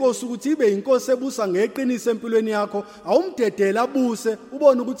awakayidedela inkosi ukuthi ibe inkosi ebusa ngeqiniso empilweni yakho awumdedela abuse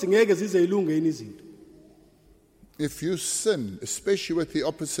ubone ukuthi ngeke zize ilunge yini izinto. If you sin, especially with the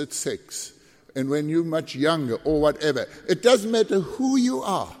opposite sex, and when you're much younger or whatever, it doesn't matter who you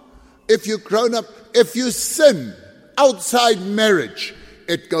are. If you've grown up, if you sin outside marriage,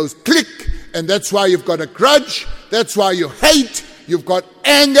 it goes click, and that's why you've got a grudge, that's why you hate, you've got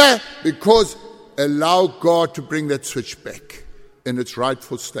anger, because allow God to bring that switch back in its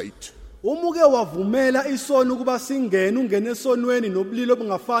rightful state. Uma uke wavumela isono ukuba singene ungene esonweni nobulilo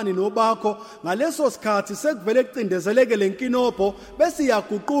obungafani nobakho ngaleso sikhathi sekuvele kucindezeleke lenkinopho bese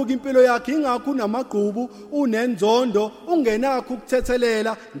iyaguquka impilo yakhe ingakho unamagqubu unenzondo ungenakho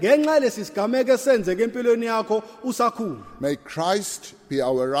ukuthethelela ngenxa lesi sigameko esenzeke empilweni yakho usakhula. May Christ be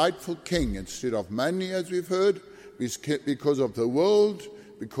our rightful king instead of money, as we've heard, because of the world,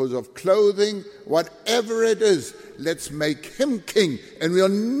 because of clothing, whatever it is, let's make him king and we'll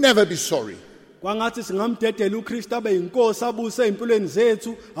never be sorry. Kwangathi singamdedela uKristu abe inkosi abuse empilweni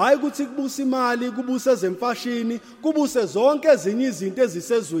zethu hayi ukuthi kubusa imali kubuse zemfashini kubuse zonke ezinye izinto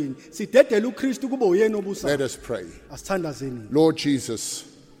ezisezweni sidedela uKristu kube uyena obusa. Let us pray. Asithandazeni. Lord Jesus,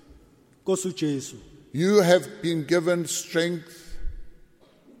 Nkosi uJesu, you have been given strength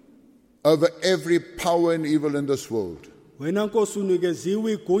over every power and evil in this world. wena Nkosi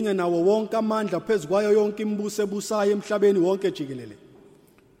unikeziwe igunya nawo wonke amandla phezukwayo yonke imibuso ebusayo emhlabeni wonke jikelele.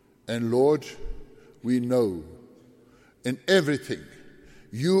 And Lord, we know in everything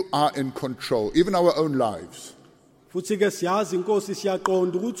you are in control, even our own lives. Futhi ke siyazi Nkosi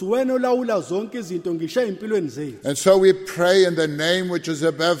siyaqonda ukuthi wena olawula zonke izinto ngisho empilweni zethu. And so we pray in the name which is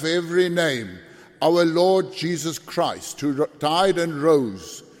above every name, our Lord Jesus Christ, who died and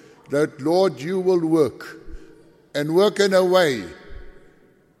rose, that Lord you will work and work in a way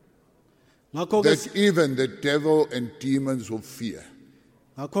that even the devil and demons will fear.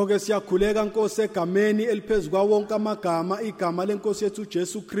 Ngakho ke siyakhuleka Nkosi egameni eliphezukwa wonke amagama igama lenkosi yethu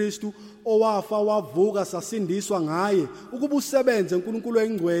Jesu Kristu owafa wavuka sasindiswa ngaye ukuba usebenze uNkulunkulu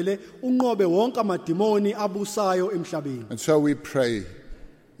engcwele unqobe wonke amadimoni abusayo emhlabeni. And so we pray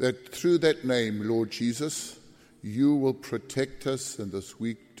that through that name, Lord Jesus, you will protect us in this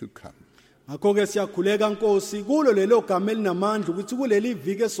week to come. Ngakho ke siyakhuleka Nkosi kulo lelo gama elinamandla ukuthi kuleli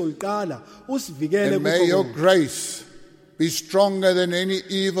viki esoliqala usivikele And may your kukho. grace be stronger than any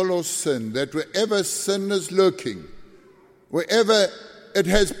evil or sin, that wherever sin is lurking, wherever it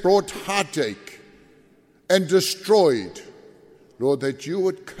has brought heartache and destroyed, Lord, that you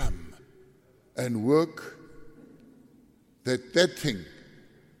would come and work that that thing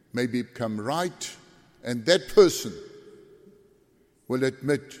may become right, and that person will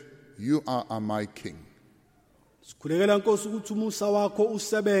admit, you are my king. Sikhulekela Nkosi ukuthi umusa wakho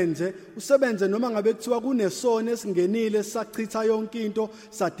usebenze noma ngabe kuthiwa kunesono esingenile sachitha yonke into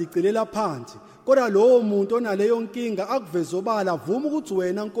sadiqilela phansi. Kodwa lowo muntu onaleyo nkinga akuveze obala vuma ukuthi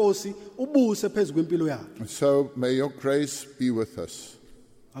wena Nkosi ubuse phezulu kwempilo yakhe. So may your grace be with us.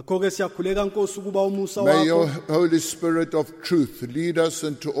 Akho-ke siyakhuleka Nkosi ukuba umusa May your wakho Holy Spirit of truth lead us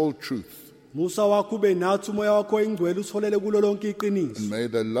into all truth. Musa wakho ube nathi umoya wakho oyingcwele usiholele kulo lonke And iqiniso. may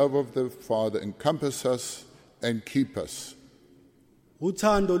the love of the Father encompass us and keep us.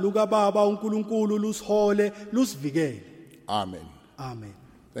 Uthando luka Baba uNkulunkulu lusihole lusivikele. Amen. Amen.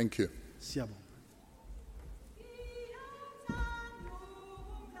 Thank you. Siyabonga.